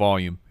the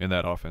volume in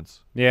that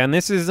offense. Yeah, and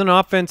this is an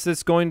offense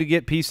that's going to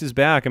get pieces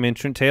back. I mean,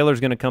 Trent Taylor's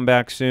going to come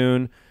back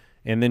soon,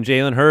 and then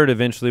Jalen Hurd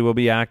eventually will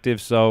be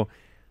active. So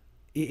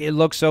it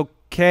looks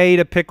okay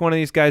to pick one of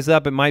these guys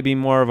up. It might be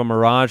more of a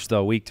mirage,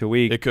 though, week to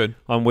week. It could.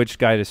 On which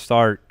guy to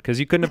start, because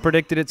you couldn't have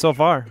predicted it so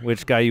far,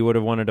 which guy you would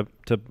have wanted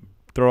to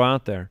throw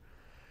out there.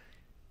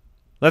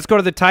 Let's go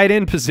to the tight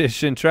end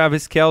position.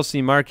 Travis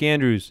Kelce, Mark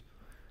Andrews.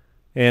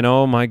 And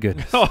oh, my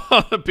goodness.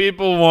 Oh, the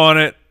people want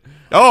it.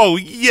 Oh,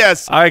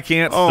 yes. I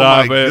can't Oh,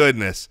 stop my it.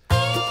 goodness.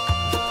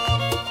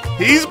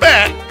 He's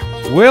back.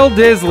 Will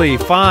Disley,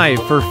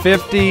 5 for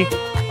 50,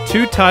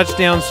 2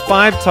 touchdowns,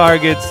 5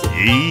 targets.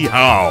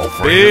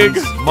 Yeehaw, Big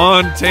friends.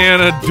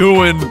 Montana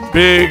doing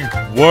big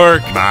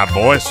work. My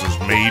voice is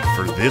made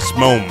for this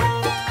moment.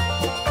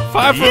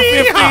 5 for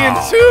 50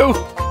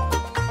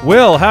 and 2.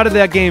 Will, how did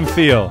that game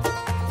feel?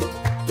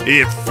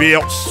 It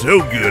felt so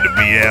good to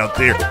be out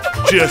there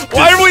just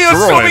Why are we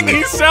destroying assuming it.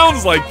 he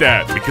sounds like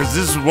that? Because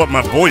this is what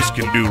my voice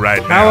can do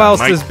right now. How else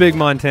Mike. does Big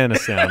Montana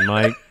sound,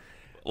 Mike?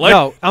 Like,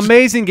 No,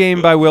 amazing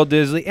game by Will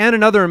Disley and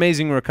another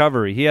amazing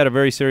recovery. He had a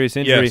very serious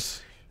injury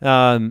yes.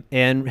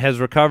 and has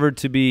recovered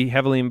to be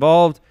heavily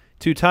involved.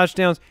 2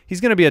 touchdowns.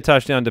 He's going to be a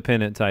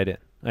touchdown-dependent tight end,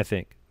 I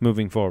think,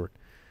 moving forward.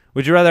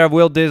 Would you rather have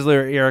Will Disley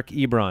or Eric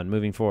Ebron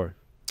moving forward?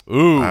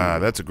 Ooh.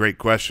 That's a great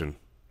question.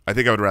 I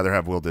think I would rather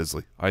have Will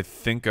Disley. I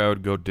think I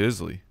would go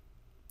Disley.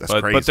 That's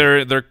But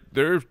crazy.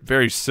 they're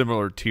very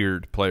similar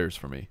tiered players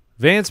for me.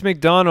 Vance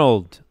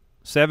McDonald,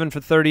 7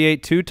 for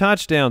 38, 2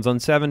 touchdowns on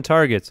 7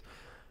 targets.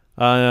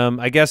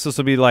 I guess this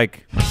will be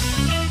like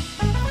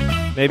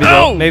maybe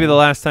the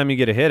last time you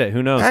get a hit at.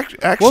 Who knows?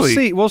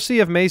 Actually, We'll see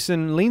if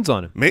Mason leans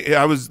on him.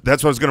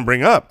 that's what I was going to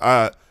bring up.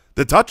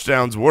 The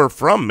touchdowns were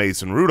from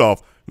Mason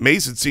Rudolph.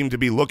 Mason seemed to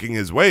be looking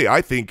his way.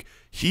 I think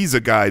he's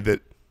a guy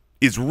that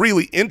is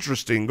really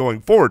interesting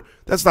going forward.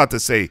 That's not to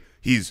say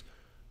he's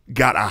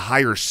got a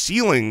higher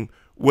ceiling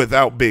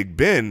without Big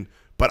Ben,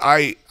 but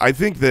I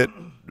think that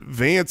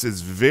Vance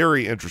is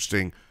very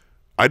interesting.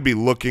 I'd be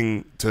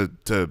looking to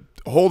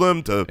hold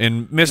him, to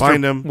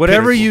find him.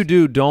 Whatever you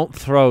do, don't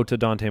throw to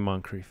Dante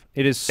Moncrief.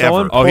 It is so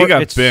Ever. important. Oh, he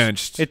got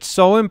benched. It's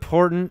so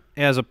important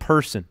as a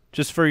person,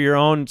 just for your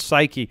own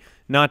psyche,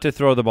 not to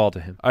throw the ball to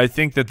him. I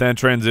think that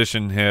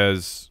transition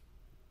has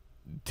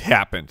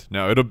happened.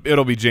 No,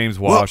 it'll be James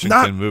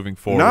Washington moving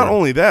forward. Not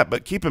only that,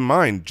 but keep in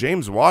mind,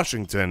 James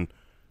Washington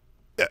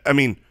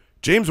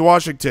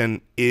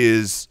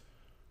is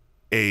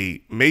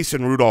a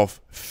Mason Rudolph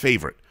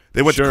favorite.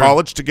 They went to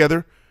college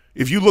together.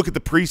 If you look at the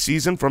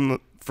preseason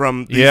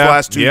from these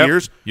last 2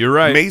 years, you're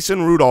right.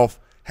 Mason Rudolph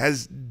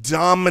has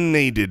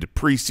dominated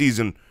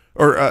preseason,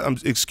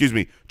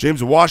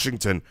 James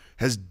Washington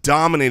has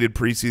dominated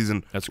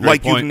preseason That's a great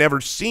like point. you've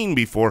never seen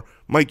before.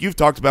 Mike, you've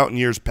talked about in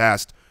years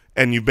past,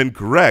 and you've been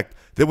correct,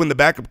 that when the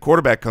backup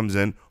quarterback comes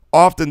in,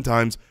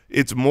 oftentimes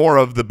it's more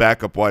of the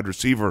backup wide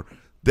receiver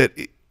that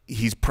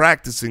he's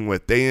practicing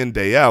with day in,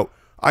 day out.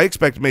 I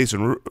expect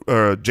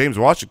James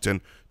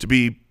Washington to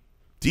be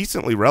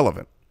decently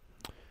relevant.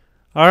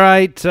 All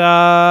right,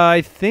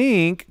 I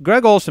think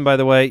Greg Olsen, by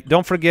the way,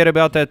 don't forget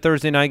about that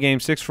Thursday night game,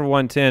 6 for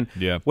 110.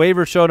 Yeah.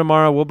 Waiver show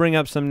tomorrow. We'll bring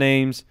up some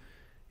names.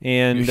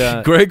 And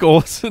Greg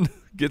Olsen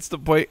gets to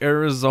play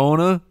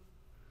Arizona.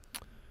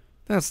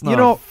 That's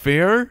not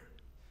fair.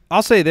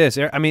 I'll say this.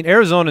 I mean,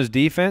 Arizona's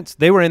defense,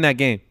 they were in that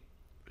game.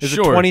 It was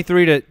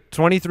a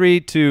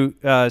 23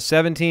 to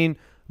 17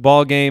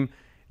 ball game.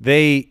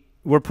 They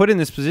were put in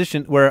this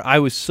position where I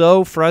was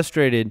so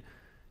frustrated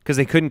because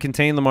they couldn't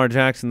contain Lamar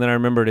Jackson. Then I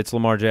remembered it's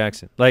Lamar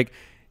Jackson. Like,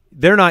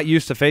 they're not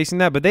used to facing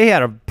that, but they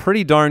had a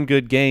pretty darn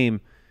good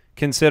game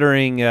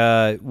considering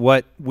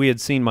what we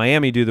had seen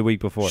Miami do the week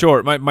before.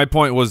 Sure. My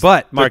point was,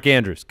 but Mark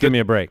Andrews, give me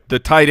a break. The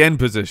tight end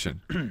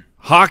position,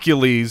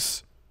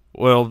 Hercules,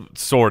 well,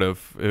 sort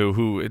of,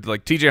 who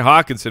like T.J.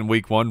 Hawkinson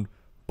week 1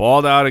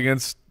 balled out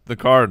against the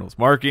Cardinals.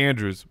 Mark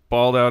Andrews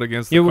balled out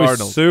against the Cardinals.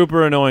 It was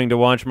super annoying to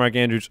watch Mark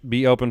Andrews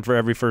be open for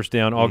every first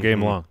down all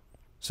game long.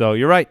 So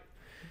you're right.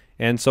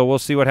 And so we'll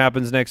see what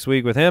happens next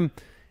week with him.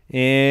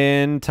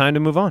 And time to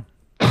move on.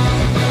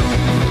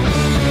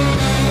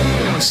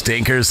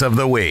 Stinkers of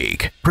the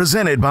Week,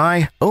 presented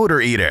by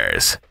Odor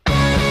Eaters.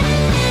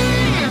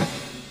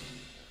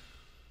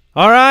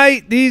 All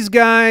right, these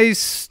guys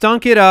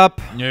stunk it up.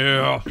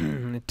 Yeah.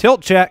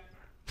 Tilt check.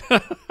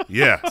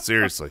 Yeah,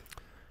 seriously.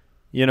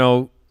 You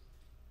know,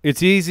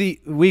 it's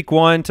easy week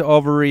 1 to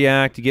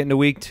overreact. You get into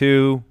week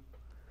 2.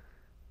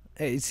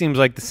 It seems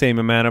like the same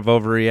amount of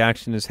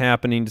overreaction is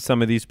happening to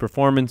some of these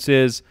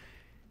performances.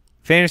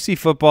 Fantasy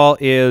football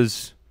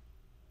is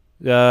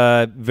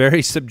a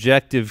very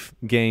subjective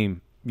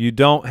game. You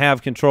don't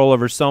have control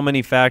over so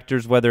many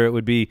factors, whether it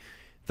would be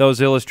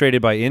those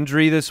illustrated by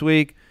injury this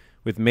week,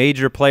 with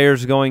major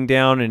players going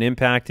down and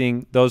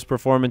impacting those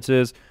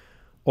performances,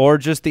 or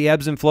just the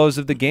ebbs and flows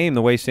of the game,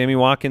 the way Sammy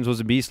Watkins was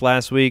a beast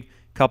last week.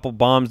 A couple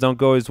bombs don't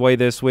go his way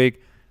this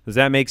week. Does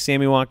that make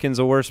Sammy Watkins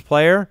a worse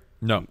player?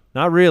 No.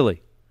 Not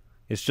really.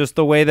 It's just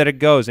the way that it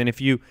goes. And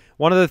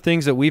one of the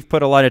things that we've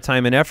put a lot of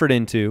time and effort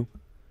into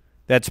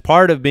that's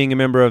part of being a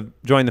member of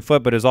Join the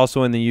Foot but is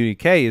also in the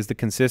UDK is the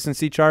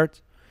consistency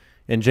charts.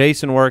 And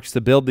Jason works to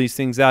build these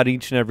things out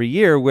each and every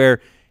year where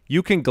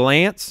you can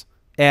glance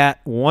at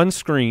one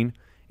screen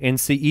and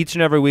see each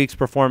and every week's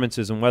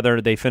performances and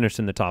whether they finished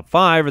in the top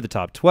 5 or the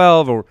top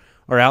 12 or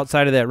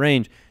outside of that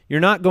range. You're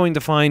not going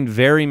to find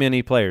very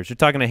many players. You're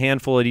talking a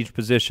handful at each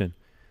position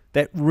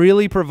that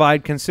really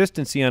provide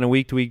consistency on a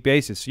week-to-week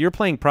basis. So you're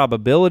playing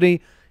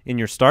probability in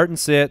your start and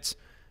sits,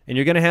 and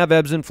you're going to have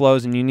ebbs and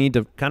flows, and you need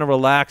to kind of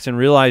relax and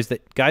realize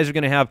that guys are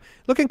going to have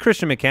 – look at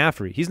Christian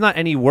McCaffrey. He's not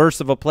any worse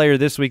of a player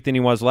this week than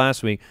he was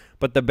last week,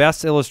 but the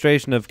best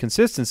illustration of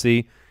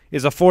consistency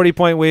is a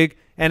 40-point week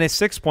and a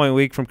 6-point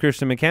week from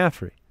Christian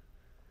McCaffrey.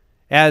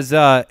 As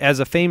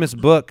a famous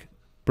book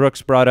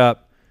Brooks brought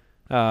up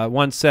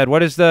once said,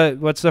 what's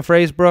the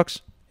phrase,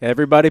 Brooks?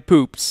 Everybody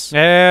poops.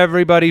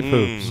 Everybody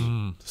poops.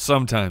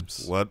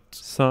 Sometimes. What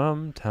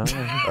Sometimes.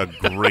 a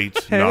great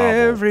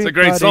novel. It's a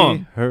great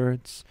song.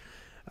 Hurts.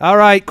 All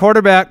right,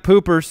 quarterback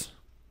poopers.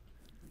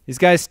 These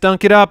guys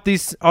stunk it up.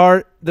 These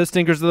are the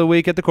stinkers of the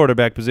week at the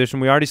quarterback position.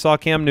 We already saw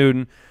Cam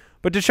Newton.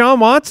 But Deshaun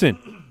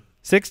Watson,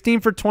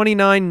 16 for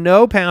 29,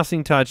 no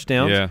passing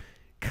touchdowns. Yeah.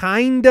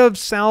 Kind of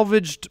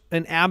salvaged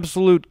an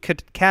absolute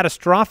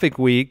catastrophic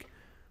week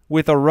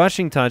with a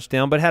rushing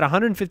touchdown, but had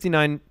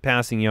 159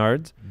 passing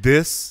yards.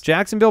 This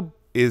Jacksonville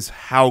is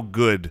how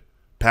good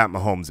Pat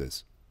Mahomes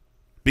is,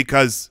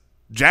 because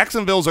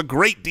Jacksonville's a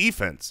great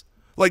defense.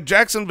 Like,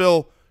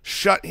 Jacksonville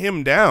shut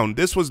him down.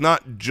 This was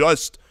not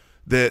just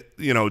that,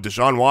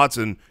 Deshaun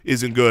Watson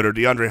isn't good or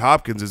DeAndre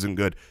Hopkins isn't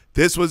good.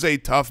 This was a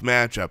tough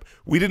matchup.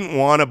 We didn't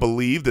want to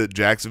believe that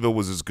Jacksonville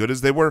was as good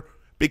as they were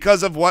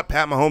because of what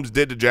Pat Mahomes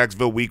did to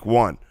Jacksonville week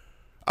 1.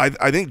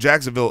 I think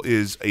Jacksonville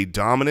is a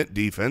dominant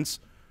defense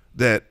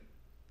that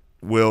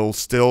will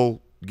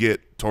still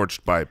get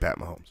torched by Pat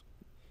Mahomes.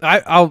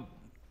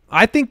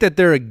 I think that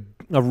they're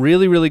a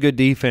really, really good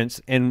defense,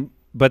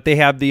 but they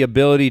have the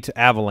ability to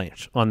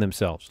avalanche on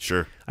themselves.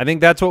 Sure. I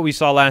think that's what we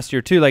saw last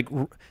year too. Like,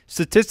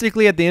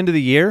 statistically at the end of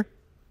the year,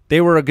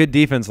 they were a good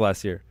defense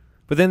last year.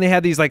 But then they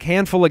had these like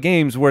handful of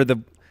games where the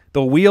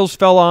wheels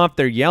fell off,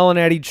 they're yelling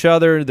at each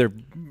other, they're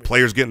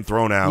players getting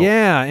thrown out.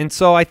 Yeah, and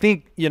so I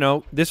think,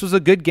 this was a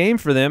good game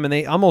for them and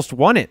they almost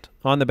won it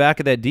on the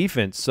back of that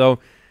defense. So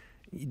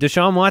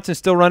Deshaun Watson's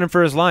still running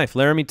for his life.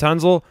 Laramie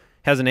Tunsil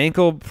has an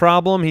ankle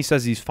problem. He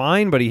says he's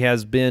fine, but he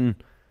has been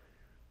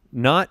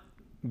not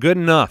good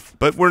enough.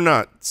 But we're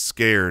not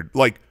scared.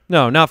 Like,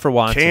 no, not for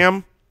Watson.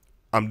 Cam,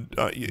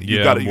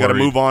 you got to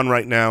move on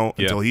right now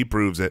Yeah. until he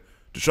proves it.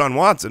 Deshaun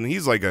Watson,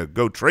 he's like a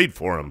go trade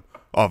for him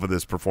off of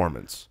this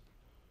performance.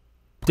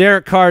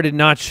 Derek Carr did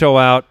not show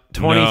out.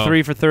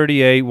 23 for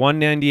 38,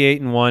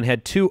 198 and 1,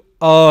 had 2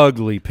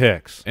 ugly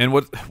picks. And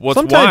what's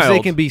Sometimes wild, they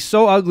can be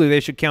so ugly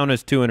they should count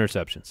as 2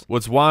 interceptions.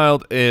 What's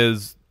wild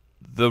is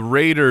the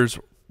Raiders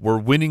were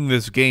winning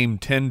this game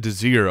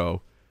 10-0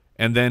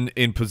 and then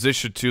in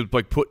position to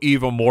put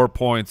even more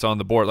points on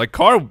the board. Like,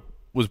 Carr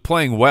was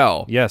playing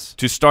well Yes.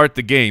 to start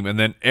the game, and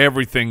then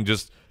everything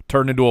just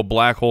turned into a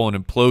black hole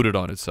and imploded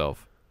on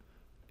itself.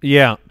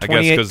 Yeah, I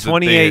guess because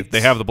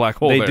they have the black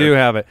hole They there. do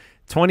have it.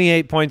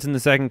 28 points in the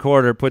second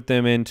quarter put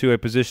them into a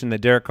position that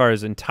Derek Carr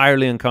is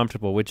entirely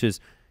uncomfortable, which is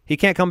he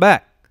can't come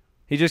back.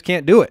 He just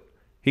can't do it.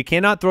 He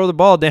cannot throw the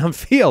ball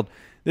downfield.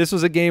 This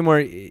was a game where,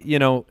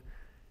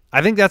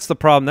 I think that's the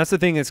problem. That's the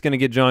thing that's going to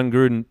get John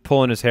Gruden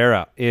pulling his hair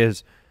out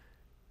is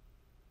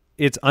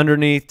it's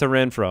underneath to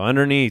Renfro,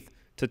 underneath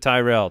to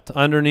Tyrell,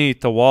 underneath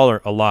to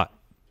Waller a lot.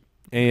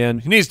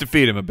 And he needs to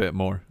feed him a bit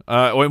more.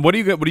 What do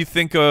you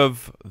think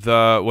of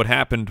what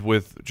happened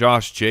with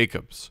Josh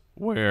Jacobs,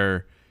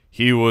 where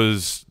he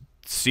was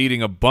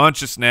ceding a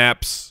bunch of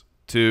snaps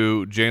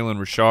to Jalen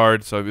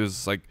Richard? So it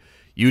was like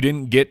you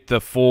didn't get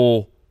the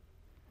full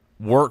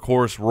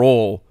workhorse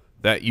role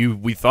that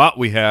we thought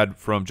we had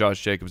from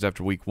Josh Jacobs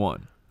after week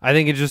 1. I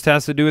think it just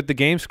has to do with the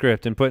game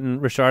script and putting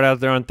Richard out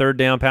there on third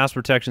down pass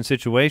protection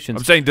situations.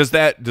 I'm saying, does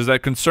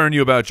that concern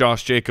you about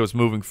Josh Jacobs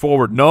moving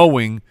forward,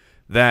 knowing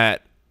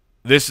that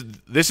this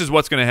is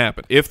what's going to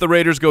happen? If the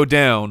Raiders go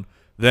down,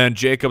 then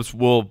Jacobs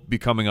will be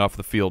coming off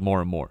the field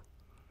more and more.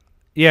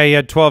 Yeah, he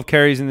had 12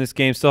 carries in this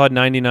game, still had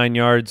 99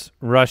 yards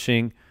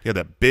rushing. Yeah,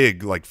 that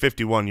big, like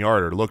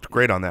 51-yarder looked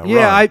great on that run.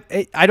 Yeah,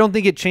 I don't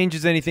think it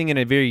changes anything in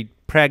a very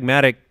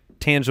pragmatic,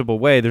 tangible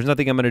way. There's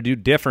nothing I'm going to do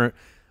different.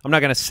 I'm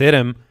not going to sit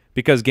him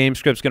because game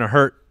script's going to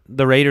hurt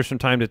the Raiders from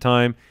time to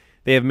time.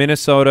 They have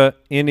Minnesota,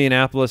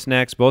 Indianapolis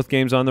next, both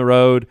games on the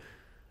road.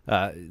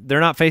 They're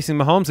not facing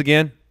Mahomes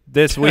again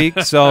this week,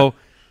 so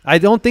I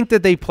don't think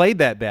that they played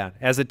that bad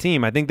as a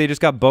team. I think they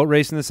just got boat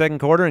raced in the second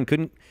quarter and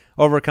couldn't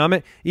overcome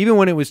it. Even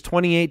when it was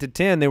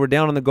 28-10, they were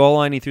down on the goal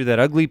line. He threw that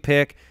ugly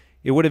pick.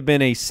 It would have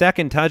been a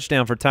second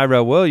touchdown for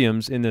Tyrell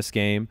Williams in this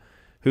game,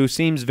 who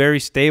seems very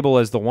stable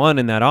as the one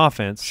in that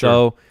offense. Sure.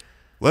 So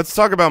let's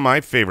talk about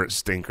my favorite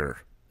stinker.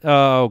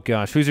 Oh,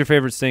 gosh. Who's your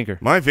favorite stinker?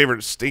 My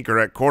favorite stinker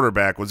at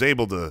quarterback was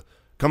able to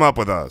come up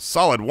with a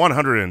solid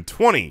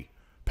 120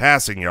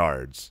 passing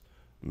yards.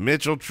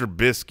 Mitchell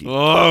Trubisky.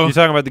 Oh. You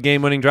talking about the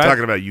game-winning drive?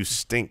 Talking about you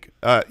stink.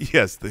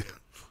 Yes.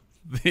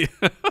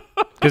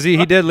 Because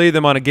he did lead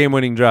them on a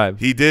game-winning drive.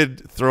 He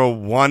did throw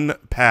one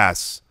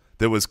pass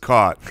that was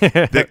caught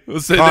that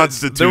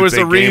constitutes there was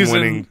a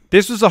game-winning.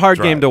 This was a hard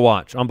drive. game to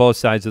watch on both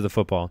sides of the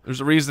football.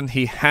 There's a reason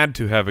he had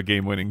to have a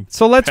game-winning.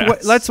 So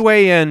let's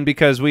weigh in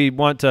because we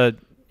want to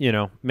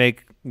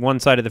make one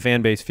side of the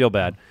fan base feel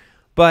bad,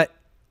 but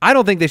I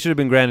don't think they should have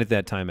been granted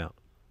that timeout.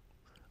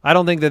 I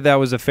don't think that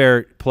was a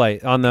fair play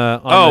on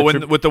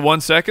the. With the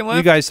 1 second left.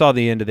 You guys saw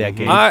the end of that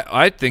game.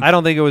 I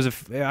don't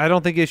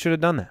think they should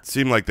have done that.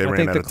 Seemed like they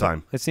ran out of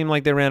time. It seemed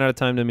like they ran out of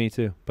time to me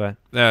too. But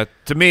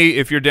to me,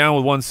 if you're down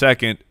with 1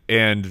 second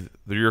and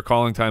you're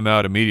calling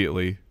timeout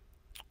immediately,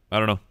 I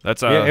don't know.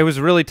 That's it was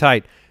really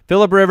tight.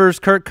 Phillip Rivers,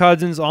 Kirk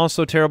Cousins,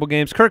 also terrible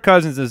games. Kirk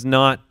Cousins is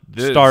not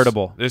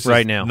startable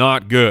right now.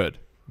 Not good.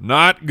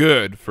 Not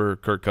good for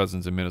Kirk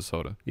Cousins in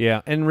Minnesota.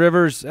 Yeah, and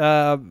Rivers,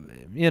 Phillip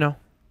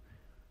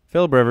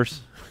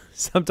Rivers,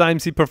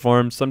 sometimes he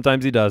performs,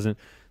 sometimes he doesn't.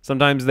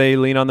 Sometimes they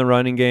lean on the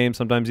running game.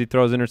 Sometimes he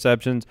throws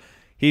interceptions.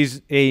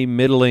 He's a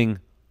middling,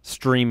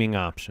 streaming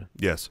option.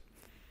 Yes.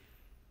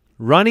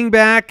 Running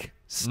back,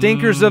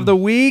 stinkers of the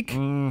week.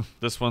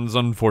 This one's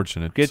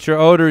unfortunate. Get your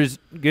odor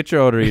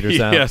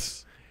eaters out.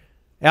 Yes.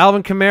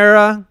 Alvin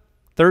Kamara,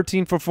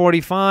 13 for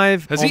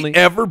 45. Has he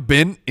ever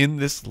been in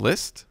this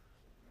list?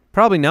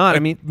 Probably not. I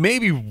mean,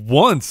 maybe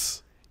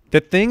once. The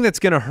thing that's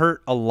going to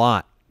hurt a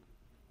lot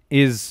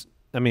is,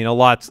 a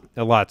lot's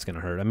going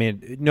to hurt. I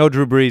mean, no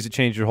Drew Brees, it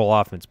changed your whole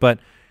offense. But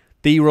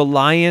the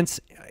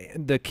reliance,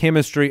 the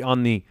chemistry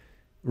on the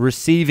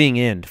receiving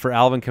end for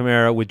Alvin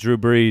Kamara with Drew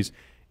Brees,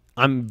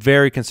 I'm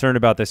very concerned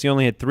about this. He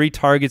only had 3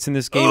 targets in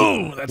this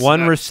game,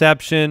 one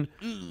reception.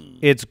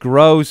 It's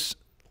gross.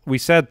 We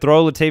said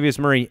throw Latavius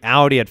Murray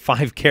out. He had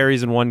 5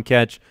 carries and 1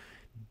 catch.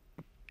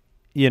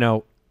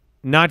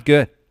 Not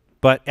good.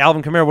 But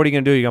Alvin Kamara, what are you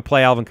going to do? You're going to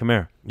play Alvin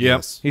Kamara.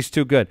 Yes. He's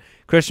too good.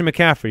 Christian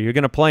McCaffrey, you're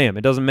going to play him.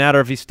 It doesn't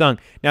matter if he stunk.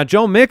 Now,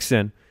 Joe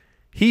Mixon,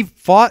 he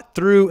fought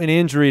through an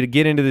injury to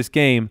get into this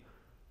game,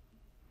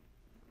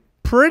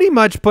 pretty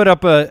much put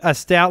up a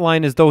stat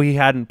line as though he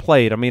hadn't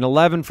played.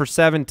 11 for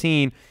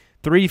 17,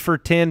 3 for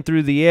 10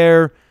 through the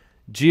air.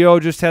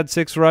 Gio just had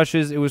 6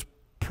 rushes. It was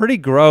pretty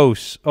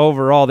gross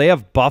overall. They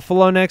have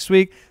Buffalo next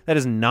week. That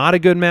is not a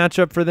good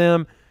matchup for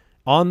them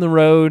on the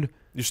road.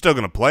 You're still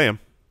going to play him.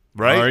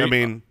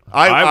 Right?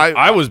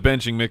 I was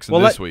benching Mixon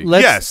this week.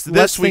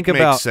 This week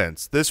makes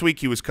sense. This week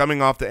he was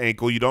coming off the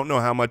ankle. You don't know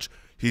how much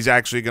he's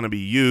actually going to be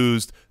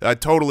used.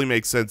 That totally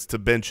makes sense to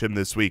bench him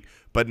this week.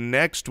 But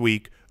next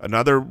week,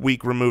 another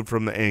week removed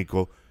from the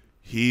ankle,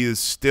 he is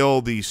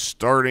still the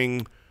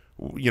starting,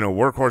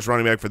 workhorse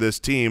running back for this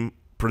team.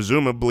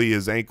 Presumably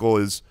his ankle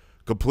is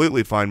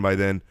completely fine by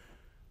then.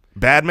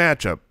 Bad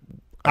matchup.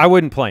 I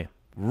wouldn't play him.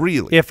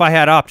 Really? If I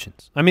had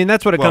options.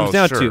 That's what it comes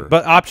down sure. to.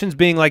 But options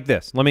being like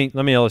this. Let me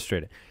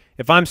illustrate it.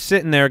 If I'm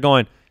sitting there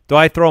going, do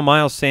I throw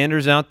Miles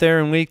Sanders out there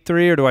in week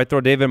 3 or do I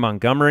throw David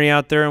Montgomery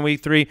out there in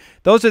week 3?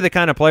 Those are the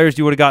kind of players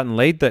you would have gotten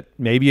late that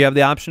maybe you have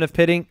the option of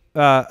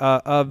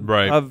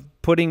of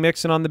putting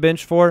Mixon on the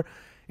bench for.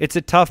 It's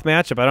a tough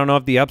matchup. I don't know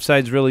if the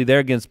upside's really there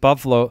against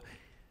Buffalo.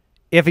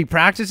 If he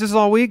practices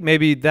all week,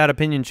 maybe that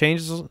opinion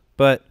changes.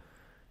 But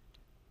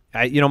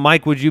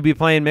Mike, would you be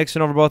playing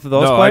Mixon over both of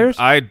those players?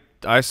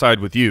 I side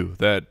with you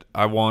that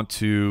I want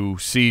to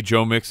see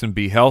Joe Mixon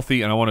be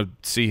healthy and I want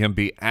to see him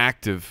be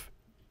active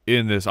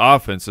in this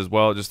offense as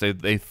well. Just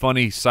a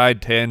funny side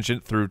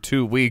tangent through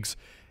 2 weeks.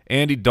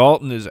 Andy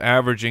Dalton is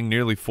averaging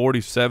nearly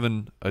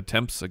 47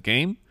 attempts a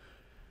game.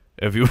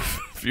 If you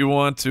if you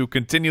want to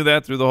continue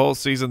that through the whole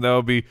season, that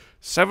would be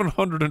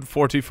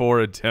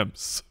 744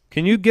 attempts.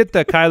 Can you get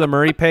the Kyler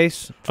Murray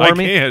pace for I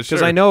me? can, Because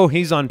sure. I know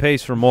he's on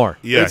pace for more.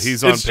 Yeah,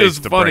 he's on pace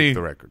to break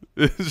the record.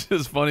 It's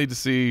just funny to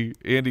see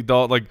Andy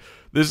Dalton. Like,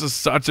 this is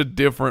such a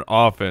different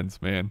offense,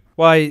 man.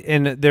 Why?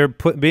 And they're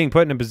being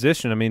put in a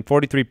position. I mean,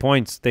 43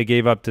 points they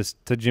gave up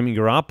to Jimmy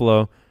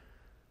Garoppolo.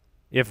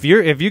 If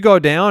you go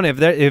down, if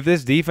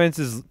this defense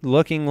is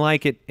looking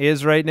like it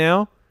is right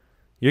now,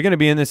 you're going to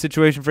be in this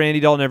situation for Andy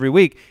Dalton every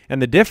week.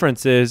 And the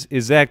difference is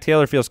Zach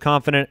Taylor feels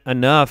confident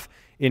enough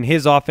in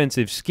his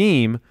offensive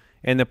scheme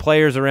and the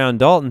players around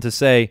Dalton to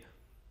say,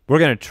 we're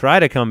going to try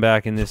to come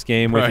back in this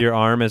game with your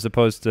arm as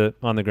opposed to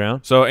on the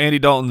ground. So Andy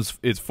Dalton's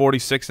is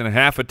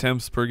 46.5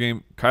 attempts per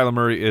game. Kyler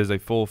Murray is a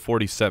full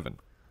 47.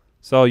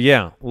 So,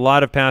 yeah, a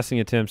lot of passing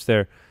attempts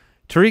there.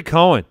 Tariq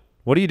Cohen,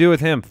 what do you do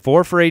with him?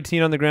 4 for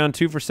 18 on the ground,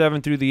 2 for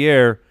 7 through the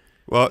air.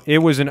 Well, It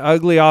was an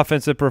ugly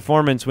offensive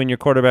performance when your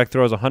quarterback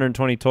throws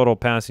 120 total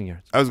passing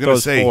yards. I was going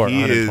to say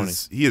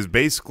Throws he is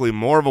basically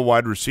more of a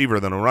wide receiver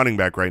than a running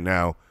back right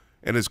now,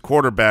 and his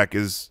quarterback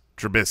is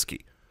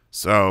Trubisky.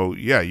 So,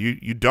 yeah,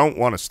 you don't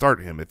want to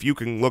start him. If you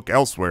can look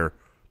elsewhere,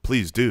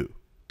 please do.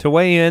 To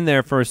weigh in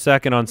there for a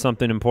second on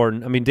something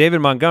important, I mean, David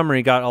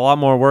Montgomery got a lot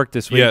more work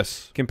this week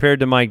compared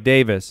to Mike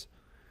Davis.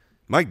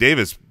 Mike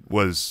Davis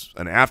was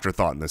an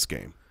afterthought in this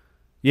game.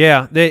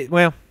 Yeah,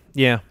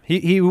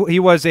 he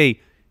was a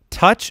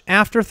touch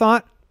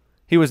afterthought.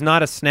 He was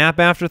not a snap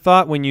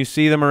afterthought when you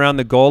see them around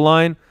the goal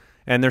line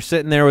and they're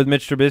sitting there with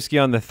Mitch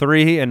Trubisky on the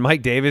 3 and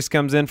Mike Davis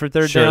comes in for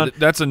third down.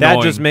 That's annoying.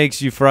 That just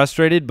makes you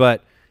frustrated,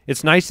 but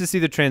it's nice to see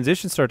the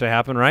transition start to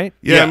happen, right?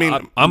 Yeah, I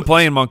mean, I'm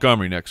playing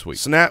Montgomery next week.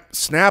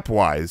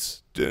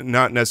 Snap-wise,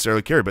 not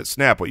necessarily carry, but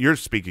snap, what you're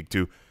speaking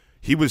to,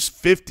 he was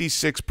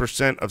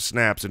 56% of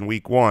snaps in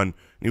week 1, and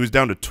he was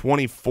down to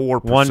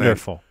 24%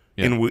 Wonderful.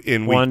 in week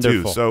 2.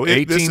 Wonderful. So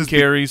 18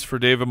 carries for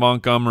David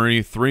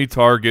Montgomery, 3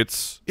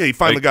 targets. Yeah, he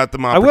finally got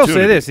them I will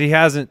say this. He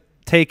hasn't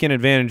taken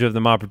advantage of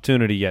the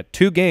opportunity yet.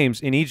 2 games,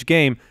 in each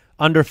game,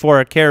 under 4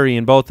 a carry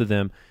in both of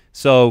them.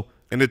 So –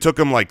 and it took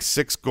him like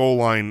 6 goal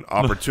line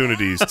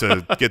opportunities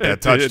to get that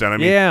touchdown. I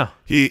mean,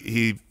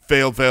 he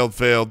failed,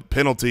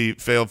 penalty,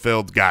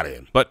 failed, got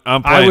in. But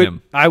I'm playing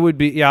him. I would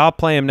be, yeah, I'll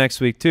play him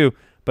next week too.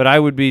 But I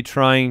would be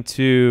trying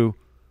to,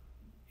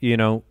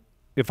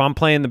 if I'm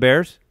playing the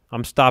Bears,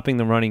 I'm stopping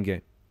the running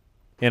game,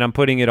 and I'm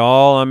putting it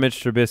all on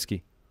Mitch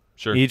Trubisky,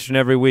 each and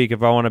every week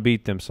if I want to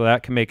beat them. So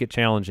that can make it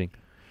challenging.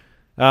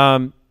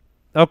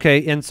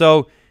 Okay, and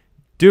so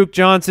Duke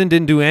Johnson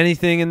didn't do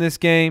anything in this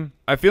game.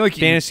 I feel like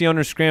fantasy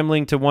owners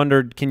scrambling to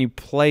wonder, can you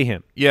play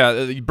him?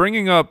 Yeah,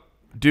 bringing up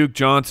Duke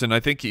Johnson, I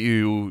think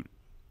you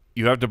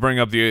have to bring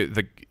up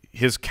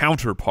his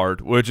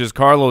counterpart, which is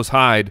Carlos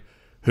Hyde,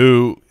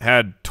 who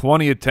had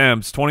 20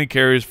 attempts, 20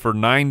 carries for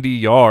 90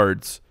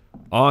 yards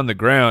on the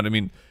ground. I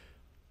mean,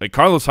 like,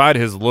 Carlos Hyde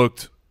has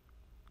looked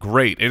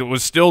great. It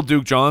was still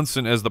Duke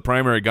Johnson as the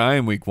primary guy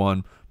in week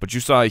 1, but you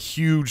saw a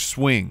huge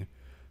swing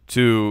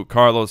to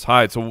Carlos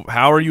Hyde. So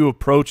how are you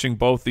approaching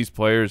both these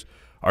players?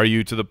 Are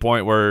you to the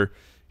point where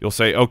you'll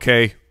say,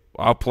 okay,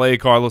 I'll play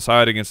Carlos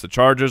Hyde against the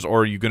Chargers,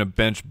 or are you going to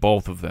bench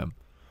both of them?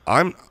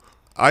 I'm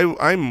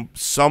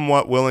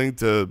somewhat willing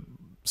to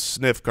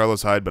sniff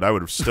Carlos Hyde, but I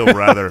would still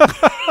rather.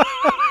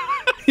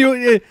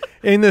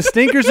 In the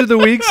Stinkers of the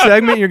Week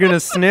segment, you're going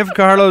to sniff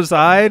Carlos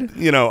Hyde?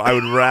 I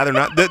would rather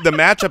not. The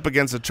matchup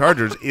against the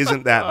Chargers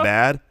isn't that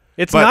bad.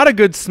 It's not a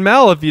good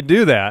smell if you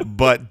do that.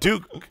 But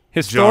Duke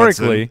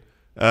historically.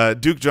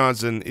 Duke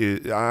Johnson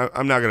is.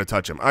 I'm not going to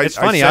touch him. It's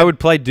funny. I would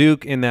play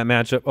Duke in that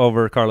matchup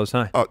over Carlos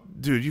Hyde. Oh,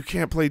 dude, you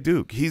can't play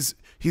Duke. He's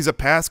a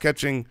pass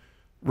catching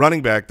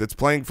running back that's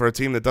playing for a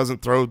team that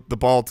doesn't throw the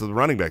ball to the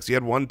running backs. He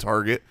had 1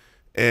 target,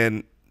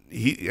 and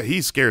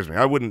he scares me.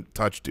 I wouldn't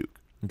touch Duke.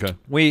 Okay.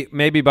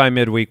 Maybe by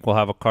midweek we'll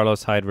have a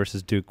Carlos Hyde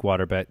versus Duke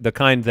water bet, the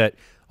kind that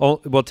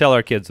we'll tell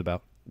our kids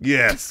about.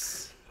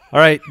 Yes. All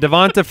right,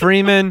 Devonta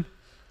Freeman,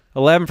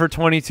 11 for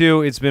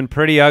 22. It's been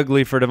pretty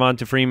ugly for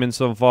Devonta Freeman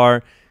so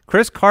far.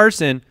 Chris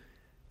Carson,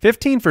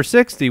 15 for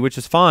 60, which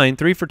is fine.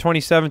 3 for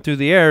 27 through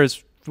the air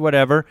is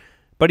whatever.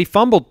 But he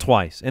fumbled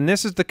twice. And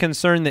this is the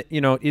concern that,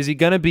 is he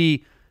going to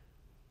be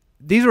 –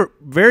 these were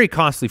very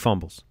costly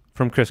fumbles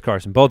from Chris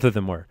Carson. Both of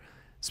them were,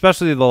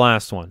 especially the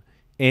last one.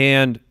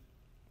 And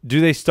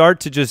do they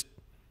start to just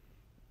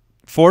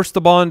force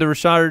the ball into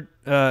Rashard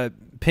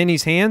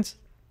Penny's hands?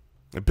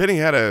 Penny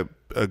had a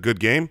good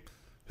game.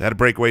 Had a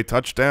breakaway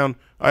touchdown.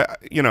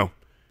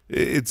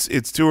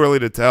 It's too early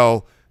to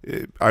tell.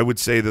 I would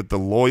say that the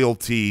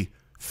loyalty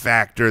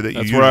factor that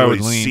you usually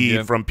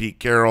see from Pete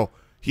Carroll,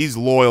 he's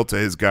loyal to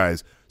his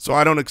guys. So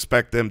I don't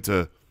expect them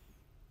to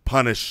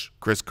punish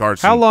Chris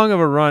Carson. How long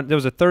of a run? There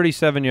was a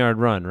 37-yard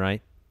run,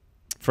 right?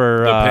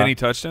 For the Penny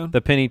touchdown?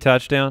 The Penny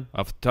touchdown?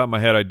 Off the top of my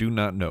head, I do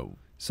not know.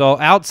 So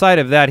outside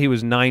of that, he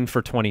was 9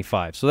 for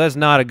 25. So that's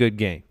not a good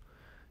game.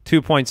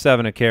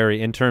 2.7 a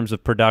carry in terms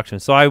of production.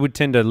 So I would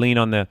tend to lean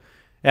on the,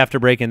 after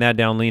breaking that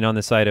down, lean on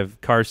the side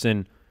of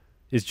Carson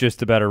is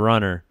just a better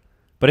runner.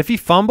 But if he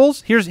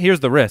fumbles, here's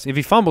the risk. If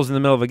he fumbles in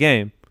the middle of a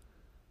game,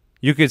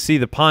 you could see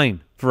the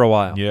pine for a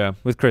while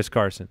with Chris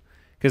Carson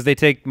because they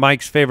take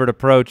Mike's favorite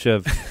approach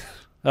of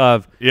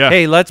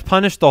hey, let's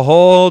punish the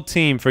whole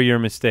team for your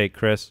mistake,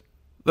 Chris.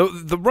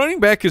 The running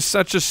back is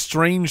such a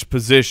strange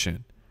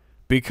position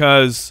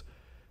because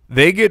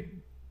they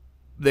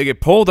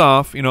get pulled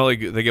off, like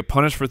they get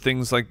punished for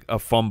things like a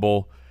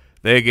fumble.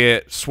 They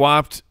get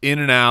swapped in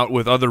and out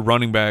with other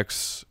running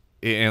backs,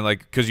 and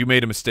because you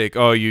made a mistake.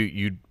 Oh,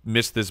 you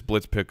missed this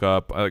blitz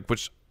pickup,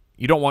 which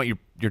you don't want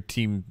your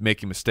team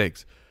making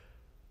mistakes.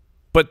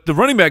 But the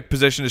running back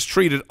position is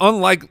treated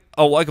unlike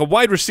a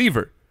wide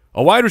receiver.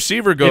 A wide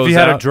receiver goes out. If you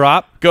had a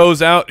drop?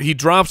 Goes out, he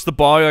drops the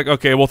ball. You're like,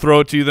 okay, we'll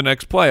throw it to you the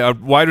next play. A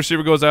wide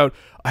receiver goes out,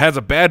 has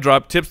a bad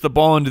drop, tips the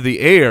ball into the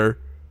air,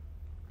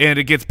 and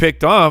it gets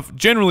picked off.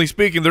 Generally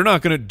speaking, they're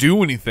not going to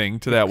do anything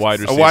to that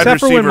wide receiver. Except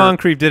for when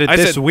Moncrief did it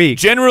this week.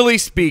 Generally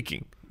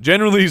speaking,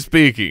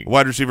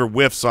 wide receiver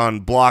whiffs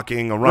on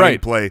blocking a running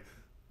play.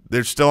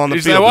 They're still on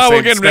the field.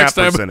 We'll get him next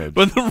time.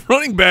 But the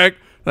running back,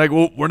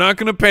 we're not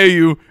going to pay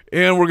you,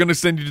 and we're going to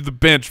send you to the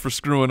bench for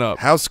screwing up.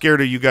 How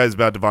scared are you guys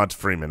about Devonta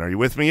Freeman? Are you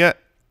with me yet?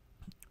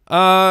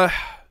 11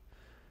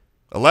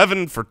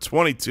 for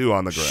 22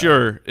 on the ground.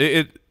 Sure.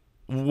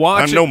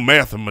 I'm no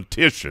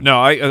mathematician. No,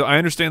 I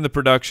understand the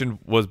production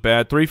was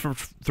bad. 3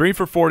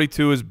 for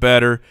 42 is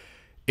better.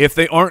 If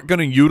they aren't going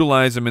to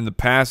utilize him in the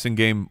passing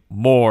game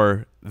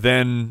more,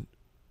 then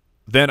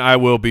I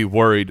will be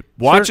worried.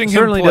 Watching him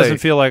certainly play doesn't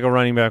feel like a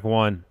running back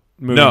one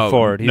moving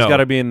forward. He's got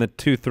to be in the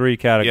 2-3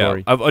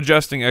 category. Yeah, of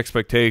adjusting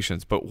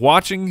expectations. But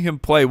watching him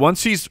play,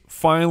 once he's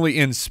finally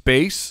in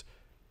space,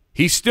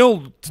 he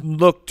still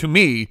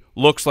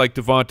looks like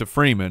Devonta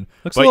Freeman.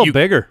 Looks a little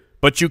bigger.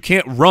 But you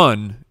can't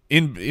run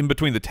in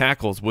between the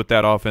tackles with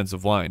that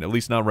offensive line, at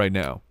least not right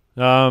now.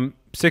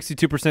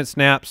 62%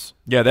 snaps.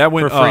 Yeah, that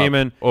went for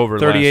Freeman. Over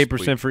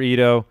 38% for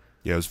Ito.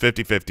 Yeah, it was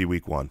 50-50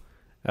 week 1.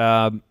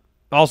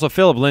 Also,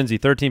 Phillip Lindsay,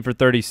 13 for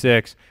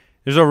 36.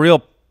 There's a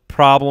real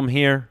problem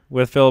here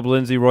with Phillip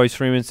Lindsay, Royce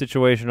Freeman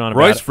situation on a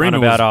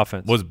bad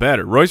offense. Was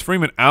better. Royce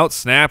Freeman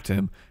outsnapped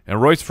him,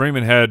 and Royce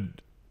Freeman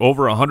had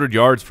over 100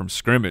 yards from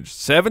scrimmage.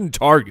 7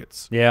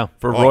 targets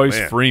for Royce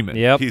Freeman.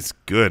 Yep. He's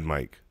good,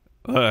 Mike.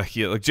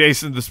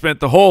 Jason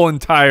spent the whole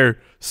entire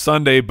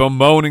Sunday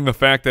bemoaning the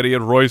fact that he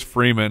had Royce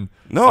Freeman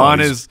on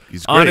his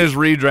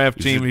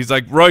redraft team. He's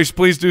like, Royce,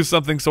 please do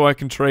something so I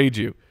can trade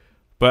you.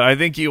 But I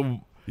think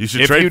you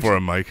should trade for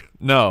him, Mike.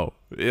 No,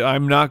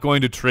 I'm not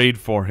going to trade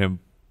for him.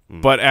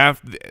 But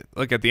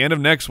at the end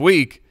of next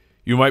week,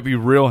 you might be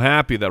real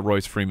happy that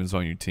Royce Freeman's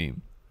on your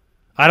team.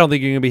 I don't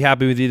think you're going to be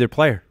happy with either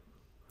player.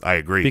 I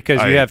agree.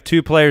 Because you have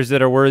 2 players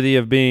that are worthy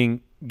of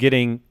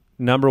getting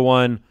number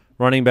 1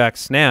 running back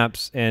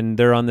snaps, and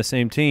they're on the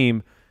same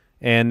team,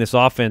 and this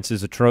offense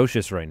is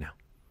atrocious right now.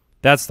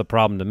 That's the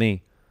problem to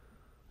me.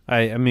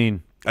 I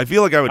mean, I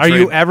feel like I would. Are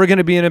you ever going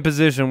to be in a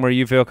position where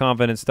you feel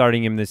confident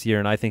starting him this year?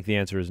 And I think the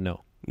answer is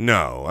no.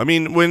 No, I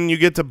mean when you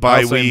get to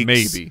bye weeks,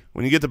 maybe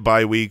when you get to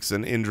bye weeks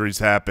and injuries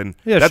happen,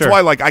 that's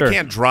why I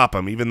can't drop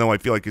him, even though I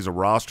feel like he's a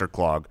roster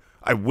clog.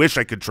 I wish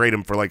I could trade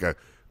him for like a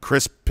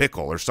Chris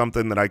Pickle or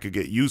something that I could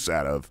get use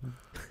out of.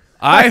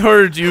 I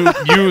heard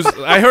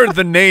I heard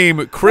the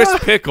name Chris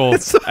Pickle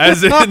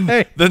as in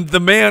the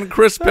man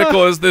Chris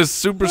Pickle is this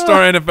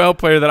superstar NFL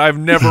player that I've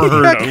never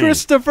heard of.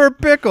 Christopher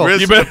Pickle.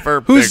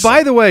 Who's,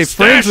 by the way,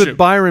 friends with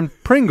Byron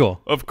Pringle.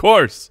 Of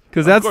course.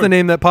 Because that's the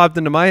name that popped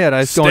into my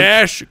head.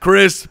 Stash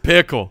Chris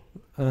Pickle.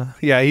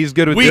 Yeah, he's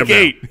good with Week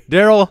 8.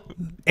 Daryl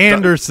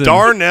Anderson.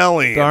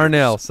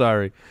 Darnell,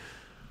 sorry.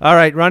 All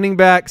right, running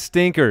back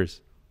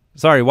stinkers.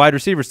 Sorry, wide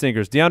receiver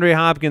stinkers. DeAndre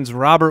Hopkins,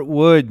 Robert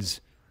Woods.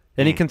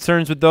 Any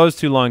concerns with those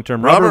 2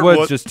 long-term? Robert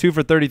Woods just 2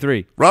 for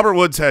 33. Robert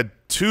Woods had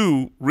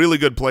 2 really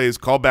good plays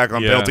called back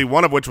on penalty,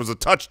 one of which was a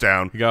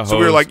touchdown. So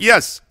we were like,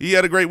 yes, he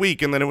had a great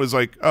week, and then it was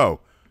like, oh,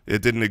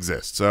 it didn't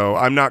exist. So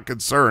I'm not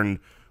concerned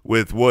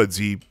with Woods.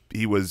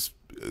 He was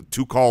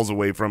 2 calls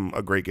away from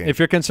a great game. If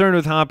you're concerned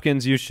with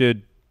Hopkins, you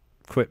should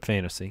quit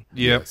fantasy.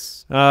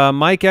 Yes.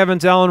 Mike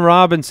Evans, Allen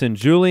Robinson,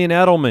 Julian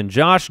Edelman,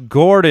 Josh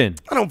Gordon.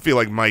 I don't feel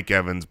like Mike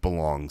Evans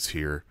belongs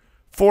here.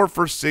 4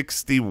 for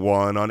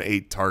 61 on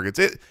 8 targets.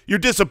 You're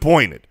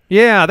disappointed.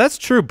 Yeah, that's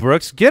true,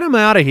 Brooks. Get him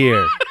out of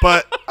here.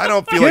 But I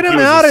don't feel like he was Get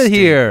him out of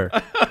here.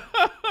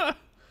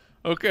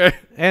 Okay.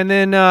 And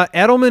then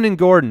Edelman and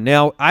Gordon.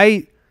 Now,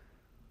 I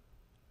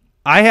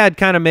had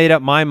kind of made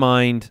up my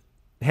mind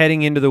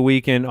heading into the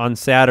weekend on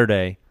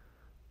Saturday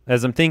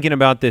as I'm thinking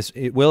about this.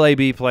 Will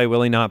AB play?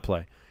 Will he not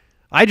play?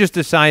 I just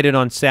decided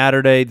on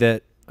Saturday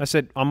that I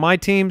said, on my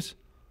teams,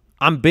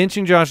 I'm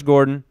benching Josh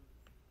Gordon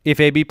if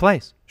AB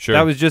plays. Sure.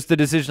 That was just the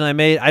decision I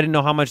made. I didn't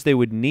know how much they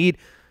would need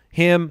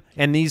him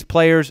and these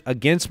players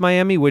against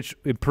Miami, which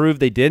it proved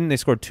they didn't. They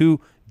scored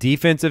 2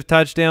 defensive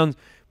touchdowns.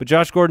 But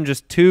Josh Gordon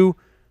just 2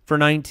 for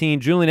 19.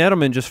 Julian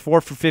Edelman just 4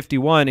 for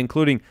 51,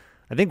 including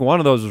I think one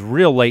of those was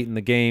real late in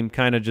the game,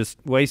 kind of just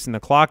wasting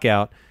the clock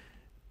out.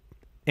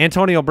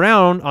 Antonio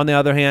Brown, on the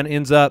other hand,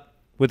 ends up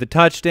with a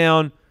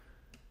touchdown.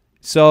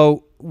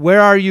 So where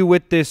are you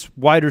with this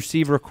wide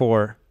receiver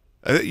core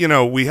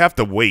We have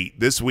to wait.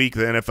 This week,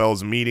 the NFL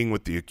is meeting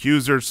with the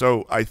accuser,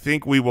 so I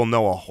think we will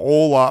know a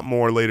whole lot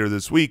more later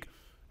this week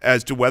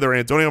as to whether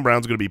Antonio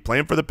Brown's going to be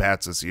playing for the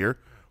Pats this year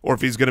or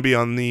if he's going to be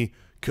on the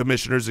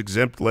commissioner's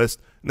exempt list,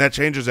 and that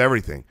changes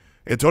everything.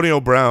 Antonio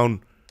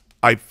Brown,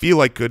 I feel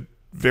like, could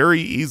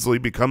very easily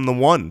become the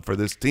one for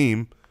this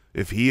team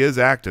if he is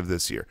active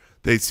this year.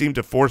 They seem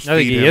to force feed him. I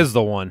think he is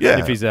the one Yeah.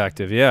 if he's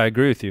active. Yeah, I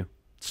agree with you.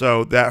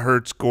 So that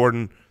hurts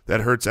Gordon.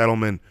 That hurts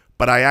Edelman.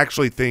 But I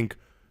actually think,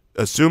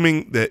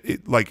 assuming that,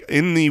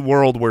 in the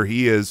world where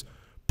he is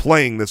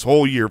playing this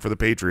whole year for the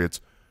Patriots,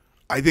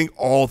 I think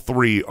all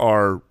three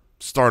are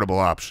startable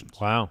options.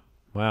 Wow.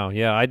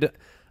 Yeah,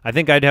 I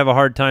think I'd have a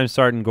hard time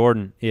starting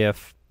Gordon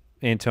if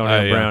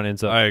Antonio Brown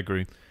ends up. I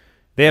agree.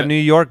 They have New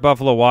York,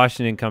 Buffalo,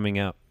 Washington coming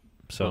up.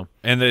 So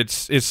and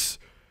it's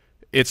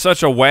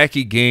such a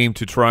wacky game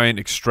to try and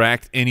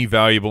extract any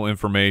valuable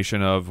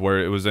information of,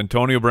 where it was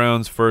Antonio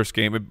Brown's first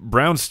game.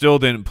 Brown still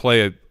didn't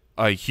play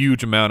a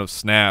huge amount of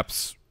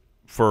snaps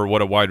for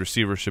what a wide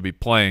receiver should be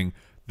playing.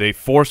 They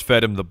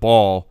force-fed him the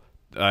ball.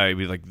 I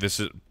mean,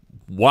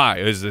 why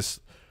is this?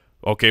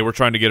 Okay, we're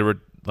trying to get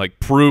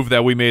prove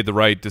that we made the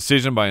right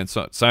decision by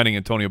signing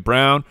Antonio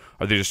Brown.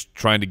 Are they just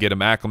trying to get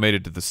him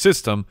acclimated to the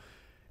system?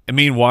 And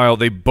meanwhile,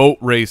 they boat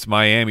race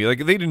Miami. They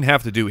didn't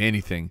have to do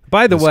anything.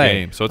 By the this way,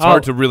 game, so it's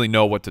hard to really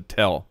know what to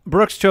tell.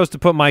 Brooks chose to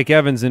put Mike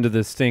Evans into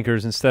the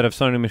Stinkers instead of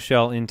Sonny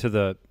Michel into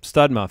the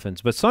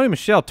Studmuffins. But Sonny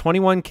Michel,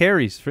 21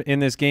 carries in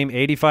this game,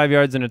 85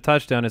 yards and a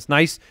touchdown. It's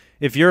nice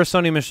if you're a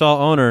Sonny Michel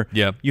owner.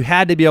 Yeah. You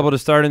had to be able to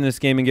start in this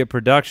game and get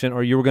production,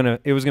 or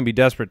it was gonna be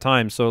desperate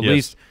times. So at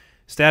least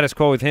status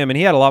quo with him, and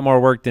he had a lot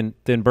more work than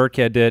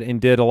Burkhead did, and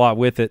did a lot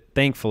with it,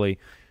 thankfully.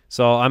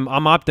 So I'm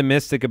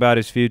optimistic about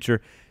his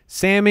future.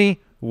 Sammy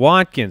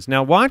Watkins.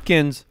 Now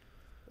Watkins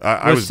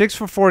was 6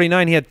 for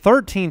 49. He had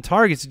 13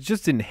 targets. It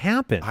just didn't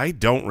happen. I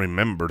don't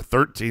remember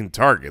 13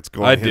 targets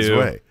going his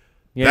way.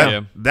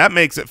 Yeah. That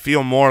makes it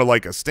feel more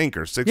like a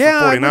stinker. 6 for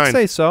 49. I would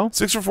say so.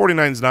 6 for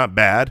 49 is not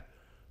bad,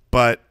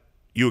 but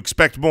you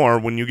expect more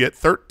when you get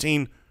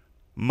 13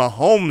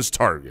 Mahomes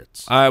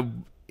targets.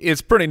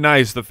 It's pretty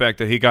nice, the fact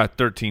that he got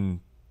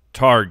 13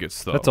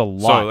 targets, though. That's a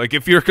lot. So,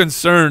 if you're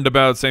concerned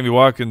about Sammy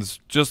Watkins,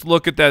 just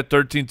look at that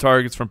 13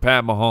 targets from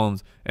Pat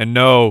Mahomes and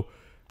know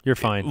you're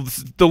fine.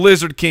 The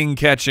Lizard King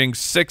catching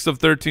 6 of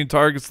 13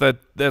 targets,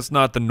 that's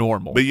not the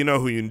normal. But you know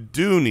who you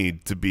do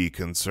need to be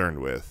concerned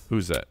with?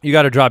 Who's that? You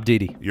got to drop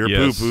Dede. Your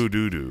Yes. poo-poo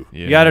doo-doo.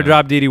 Yeah. You got to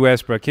drop Dede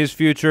Westbrook. His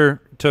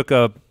future took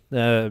a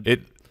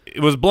It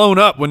was blown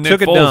up when Nick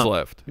took a Foles dump.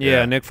 left.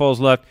 Yeah, Nick Foles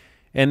left.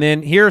 And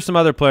then here are some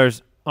other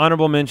players,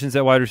 honorable mentions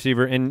at wide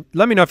receiver, and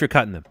let me know if you're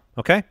cutting them,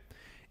 okay?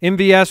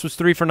 MVS was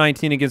 3 for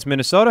 19 against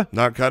Minnesota.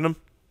 Not cutting him?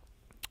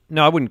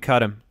 No, I wouldn't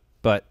cut him,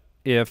 but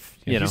if,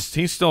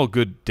 he's still a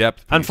good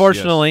depth piece,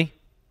 unfortunately,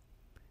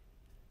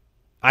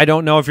 I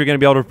don't know if you're going to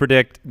be able to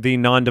predict the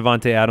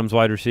non-Devontae Adams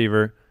wide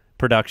receiver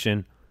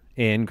production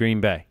in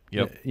Green Bay.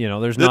 Yep.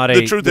 There's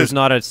truth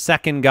not a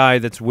second guy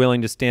that's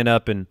willing to stand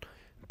up and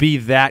be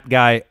that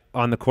guy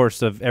on the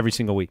course of every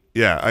single week.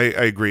 Yeah, I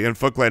agree. And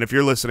Foot Clan, if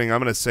you're listening, I'm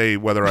going to say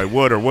whether I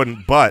would or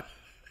wouldn't, but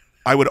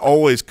I would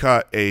always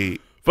cut a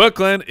Foot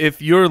Clan,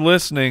 if you're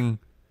listening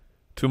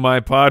to my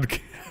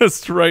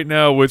podcast right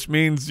now, which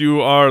means you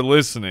are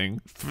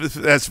listening.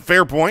 That's a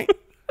fair point.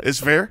 It's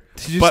fair.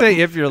 Did you say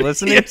if you're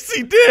listening? Yes,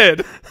 he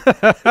did.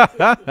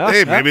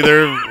 Hey, maybe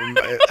they're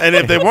 – and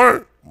if they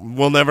weren't,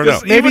 we'll never know.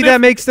 Maybe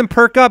that makes them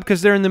perk up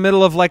because they're in the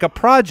middle of a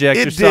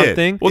project or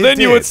something. Well, then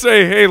you would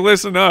say, hey,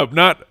 listen up,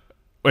 not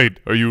 – wait,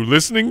 are you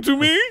listening to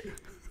me?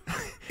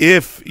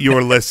 If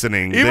you're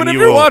listening, Even then if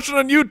you you're will, watching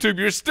on YouTube,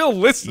 you're still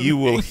listening. you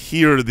will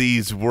hear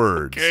these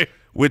words,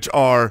 which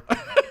are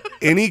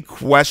any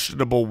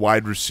questionable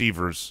wide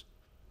receivers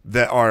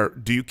that are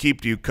do you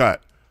keep, do you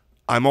cut?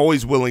 I'm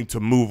always willing to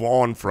move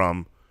on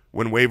from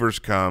when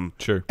waivers come.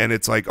 Sure. And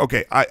it's like,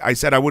 okay, I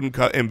said I wouldn't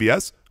cut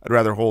MVS. I'd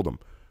rather hold him.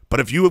 But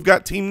if you have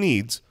got team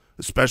needs,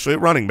 especially at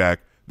running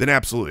back, then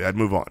absolutely I'd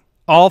move on.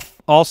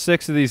 All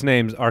 6 of these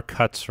names are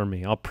cuts for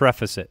me. I'll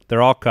preface it.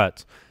 They're all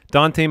cuts.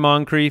 Dante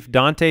Moncrief,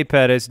 Dante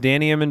Pettis,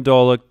 Danny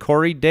Amendola,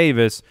 Corey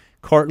Davis,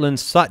 Cortland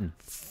Sutton.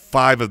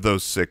 5 of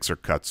those 6 are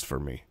cuts for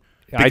me.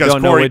 I Because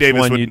don't know Corey which Davis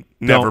one would you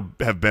never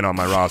don't. have been on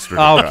my roster.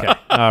 to Okay. cut.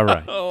 All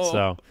right.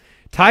 So,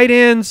 tight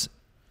ends,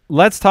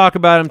 let's talk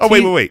about them.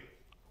 Oh, wait.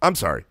 I'm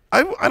sorry.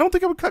 I don't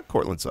think I would cut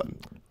Cortland Sutton.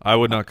 I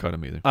would not cut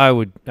him either. I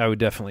would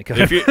definitely cut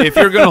him. If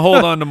you're going to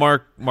hold on to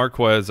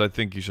Marquez, I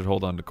think you should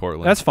hold on to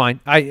Cortland. That's fine.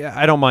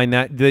 I don't mind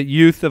that. The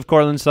youth of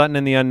Cortland Sutton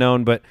and the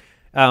unknown, but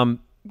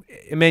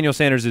Emmanuel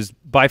Sanders is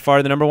by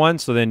far the number 1.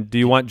 So then do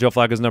you want Joe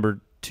Flacco's number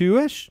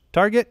 2-ish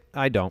target?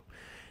 I don't.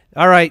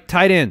 All right,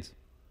 tight ends.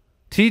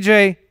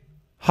 TJ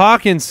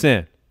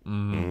Hawkinson.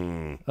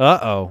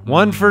 Uh-oh.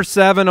 1 for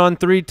 7 on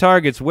 3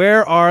 targets.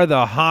 Where are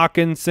the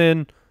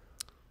Hawkinson?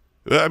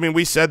 I mean,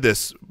 we said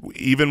this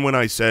even when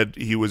I said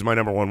he was my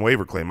number 1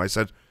 waiver claim. I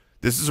said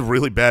this is a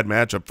really bad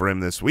matchup for him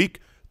this week.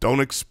 Don't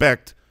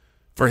expect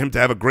for him to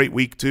have a great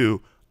week,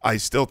 too. I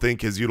still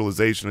think his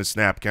utilization, his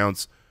snap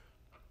counts,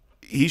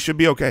 he should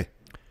be okay.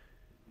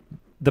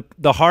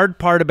 the hard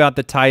part about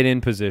the tight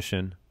end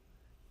position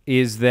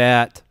is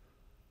that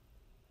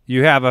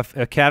you have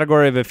a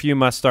category of a few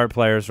must-start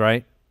players,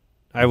 right?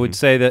 I would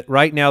say that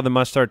right now the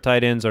must-start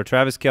tight ends are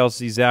Travis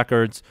Kelce, Zach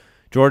Ertz,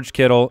 George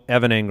Kittle,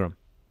 Evan Ingram.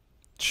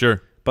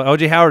 Sure. But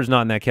O.J. Howard's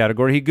not in that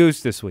category. He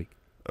goosed this week.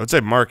 I would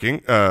say Mark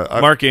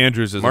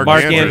Andrews is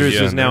Mark Andrews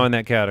yeah, is now in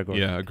that category.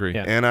 Yeah, I agree.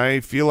 Yeah. And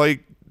I feel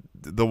like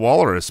the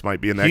Walrus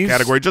might be in that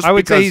category. Just I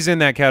would because say he's in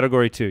that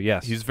category too.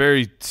 Yes,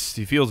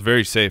 he feels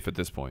very safe at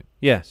this point.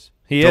 Yes,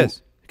 he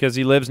is because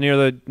he lives near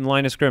the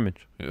line of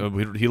scrimmage.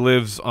 He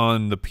lives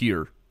on the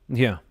pier.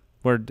 Yeah,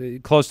 we're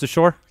close to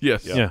shore.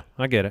 Yes. Yeah,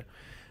 I get it,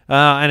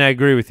 and I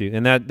agree with you,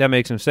 and that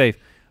makes him safe.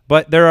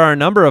 But there are a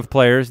number of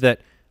players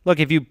that look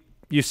if you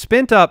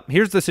spent up.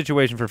 Here's the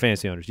situation for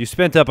fantasy owners: you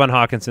spent up on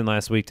Hawkinson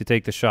last week to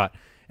take the shot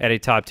at a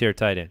top tier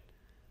tight end.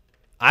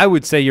 I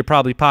would say you're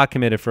probably pot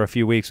committed for a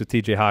few weeks with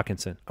T.J.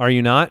 Hawkinson. Are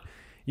you not?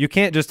 You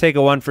can't just take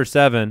a 1 for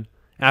 7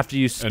 after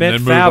you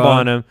spent fab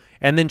on him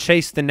and then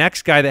chase the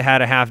next guy that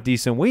had a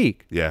half-decent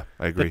week. Yeah,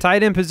 I agree. The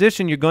tight end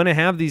position, you're going to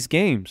have these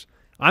games.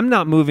 I'm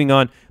not moving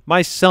on.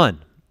 My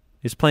son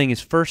is playing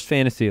his first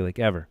fantasy league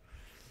ever.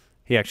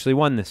 He actually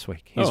won this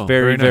week. He's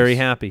very, very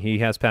happy. He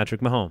has Patrick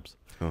Mahomes.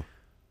 Oh.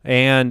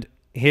 And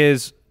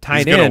his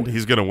tight end.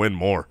 He's going to win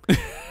more.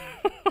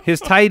 His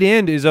tight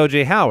end is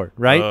O.J. Howard,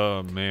 right?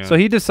 Oh, man. So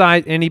he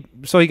decides, and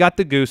he got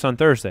the goose on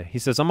Thursday. He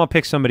says, I'm going to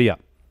pick somebody up.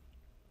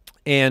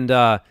 And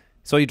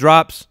so he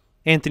drops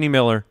Anthony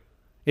Miller.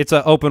 It's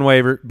an open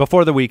waiver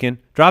before the weekend.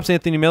 Drops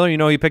Anthony Miller. You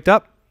know who he picked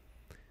up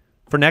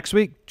for next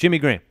week? Jimmy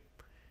Graham.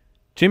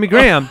 Jimmy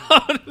Graham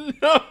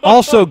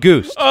also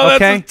goosed. Oh,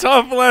 okay? That's a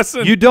tough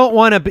lesson. You don't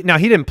want to be – now,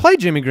 he didn't play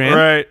Jimmy Graham.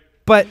 Right.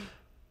 But –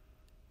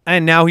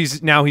 and now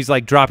he's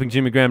like dropping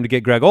Jimmy Graham to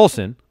get Greg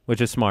Olsen, which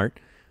is smart.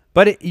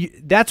 But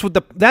that's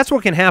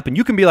what can happen.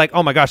 You can be like,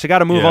 oh, my gosh, I got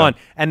to move on,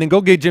 and then go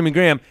get Jimmy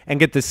Graham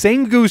and get the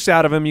same goose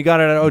out of him you got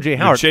out of O.J.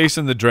 Howard. You're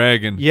chasing the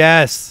dragon.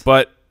 Yes.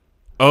 But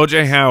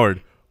O.J.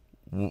 Howard,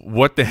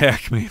 what the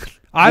heck, man?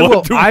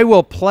 I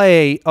will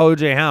play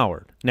O.J.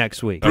 Howard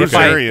next week if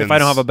I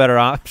don't have a better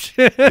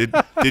option.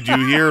 did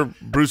you hear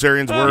Bruce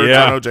Arians' words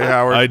on O.J.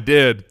 Howard? I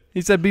did.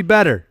 He said, be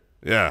better.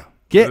 Yeah.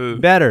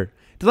 Get better.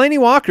 Delaney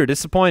Walker,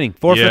 disappointing.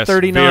 4 for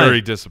 39.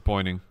 Very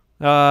disappointing.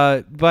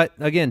 But,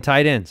 again,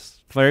 tight ends.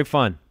 Very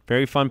fun.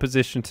 Very fun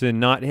position to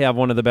not have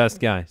one of the best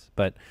guys.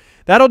 But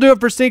that'll do it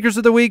for Stinkers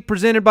of the Week,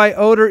 presented by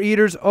Odor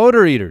Eaters.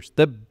 Odor Eaters,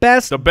 the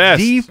best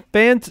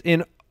defense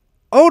in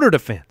odor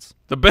defense.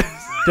 The best.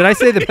 Did I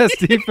say the best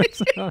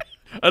defense?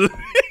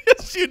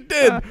 Yes, you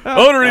did.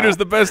 Odor Eaters,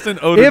 the best in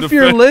odor defense. If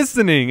you're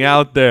listening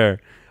out there,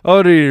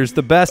 Odor Eaters,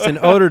 the best in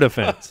odor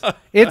defense.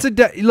 It's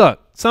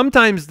look,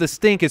 sometimes the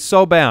stink is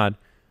so bad,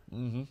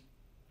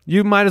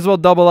 you might as well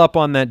double up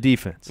on that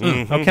defense.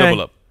 Okay?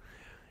 Double up.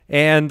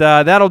 And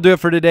that'll do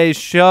it for today's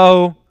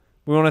show.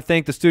 We want to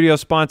thank the studio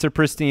sponsor,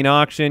 Pristine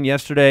Auction.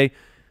 Yesterday,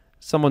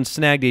 someone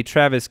snagged a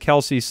Travis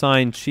Kelce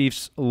signed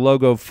Chiefs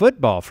logo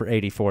football for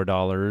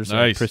 $84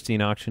 at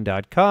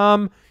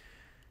pristineauction.com.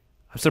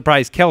 I'm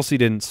surprised Kelce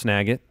didn't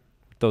snag it,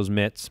 those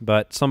mitts,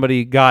 but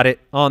somebody got it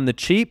on the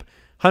cheap.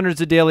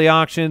 Hundreds of daily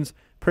auctions.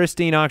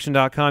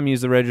 pristineauction.com.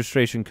 Use the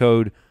registration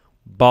code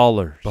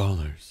BALLERS.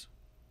 Ballers.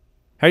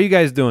 How are you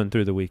guys doing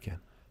through the weekend?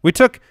 We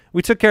took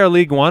care of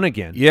League One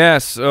again.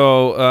 Yes.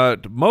 So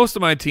most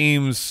of my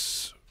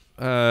teams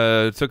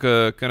took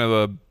a kind of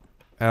a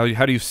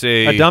how do you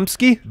say a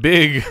dumpski?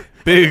 Big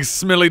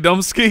Smilly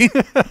dumpski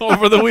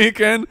over the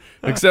weekend,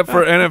 except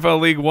for NFL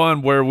League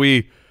One where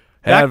we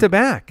have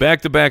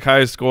back-to-back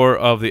highest score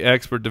of the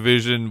expert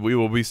division. We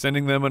will be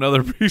sending them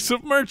another piece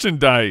of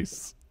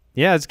merchandise.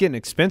 Yeah, it's getting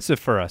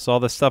expensive for us. All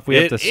the stuff we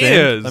have to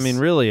send. Is. I mean,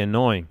 really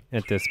annoying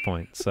at this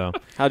point. So,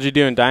 how'd you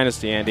do in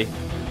Dynasty, Andy?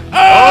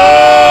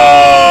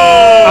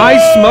 I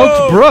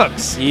smoked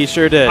Brooks. He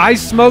sure did. I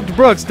smoked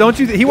Brooks. Don't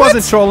you? He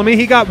wasn't trolling me.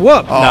 He got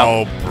whooped.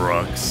 Oh, no.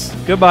 Brooks.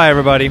 Goodbye,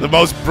 everybody. The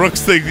most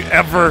Brooks thing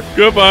ever.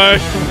 Goodbye.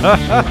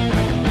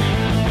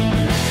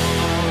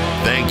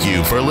 Thank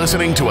you for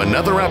listening to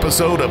another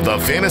episode of the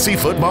Fantasy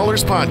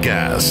Footballers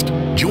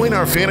Podcast. Join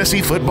our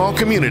fantasy football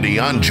community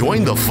on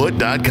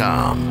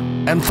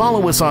jointhefoot.com and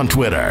follow us on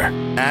Twitter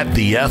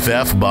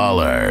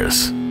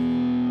 @TheFFBallers.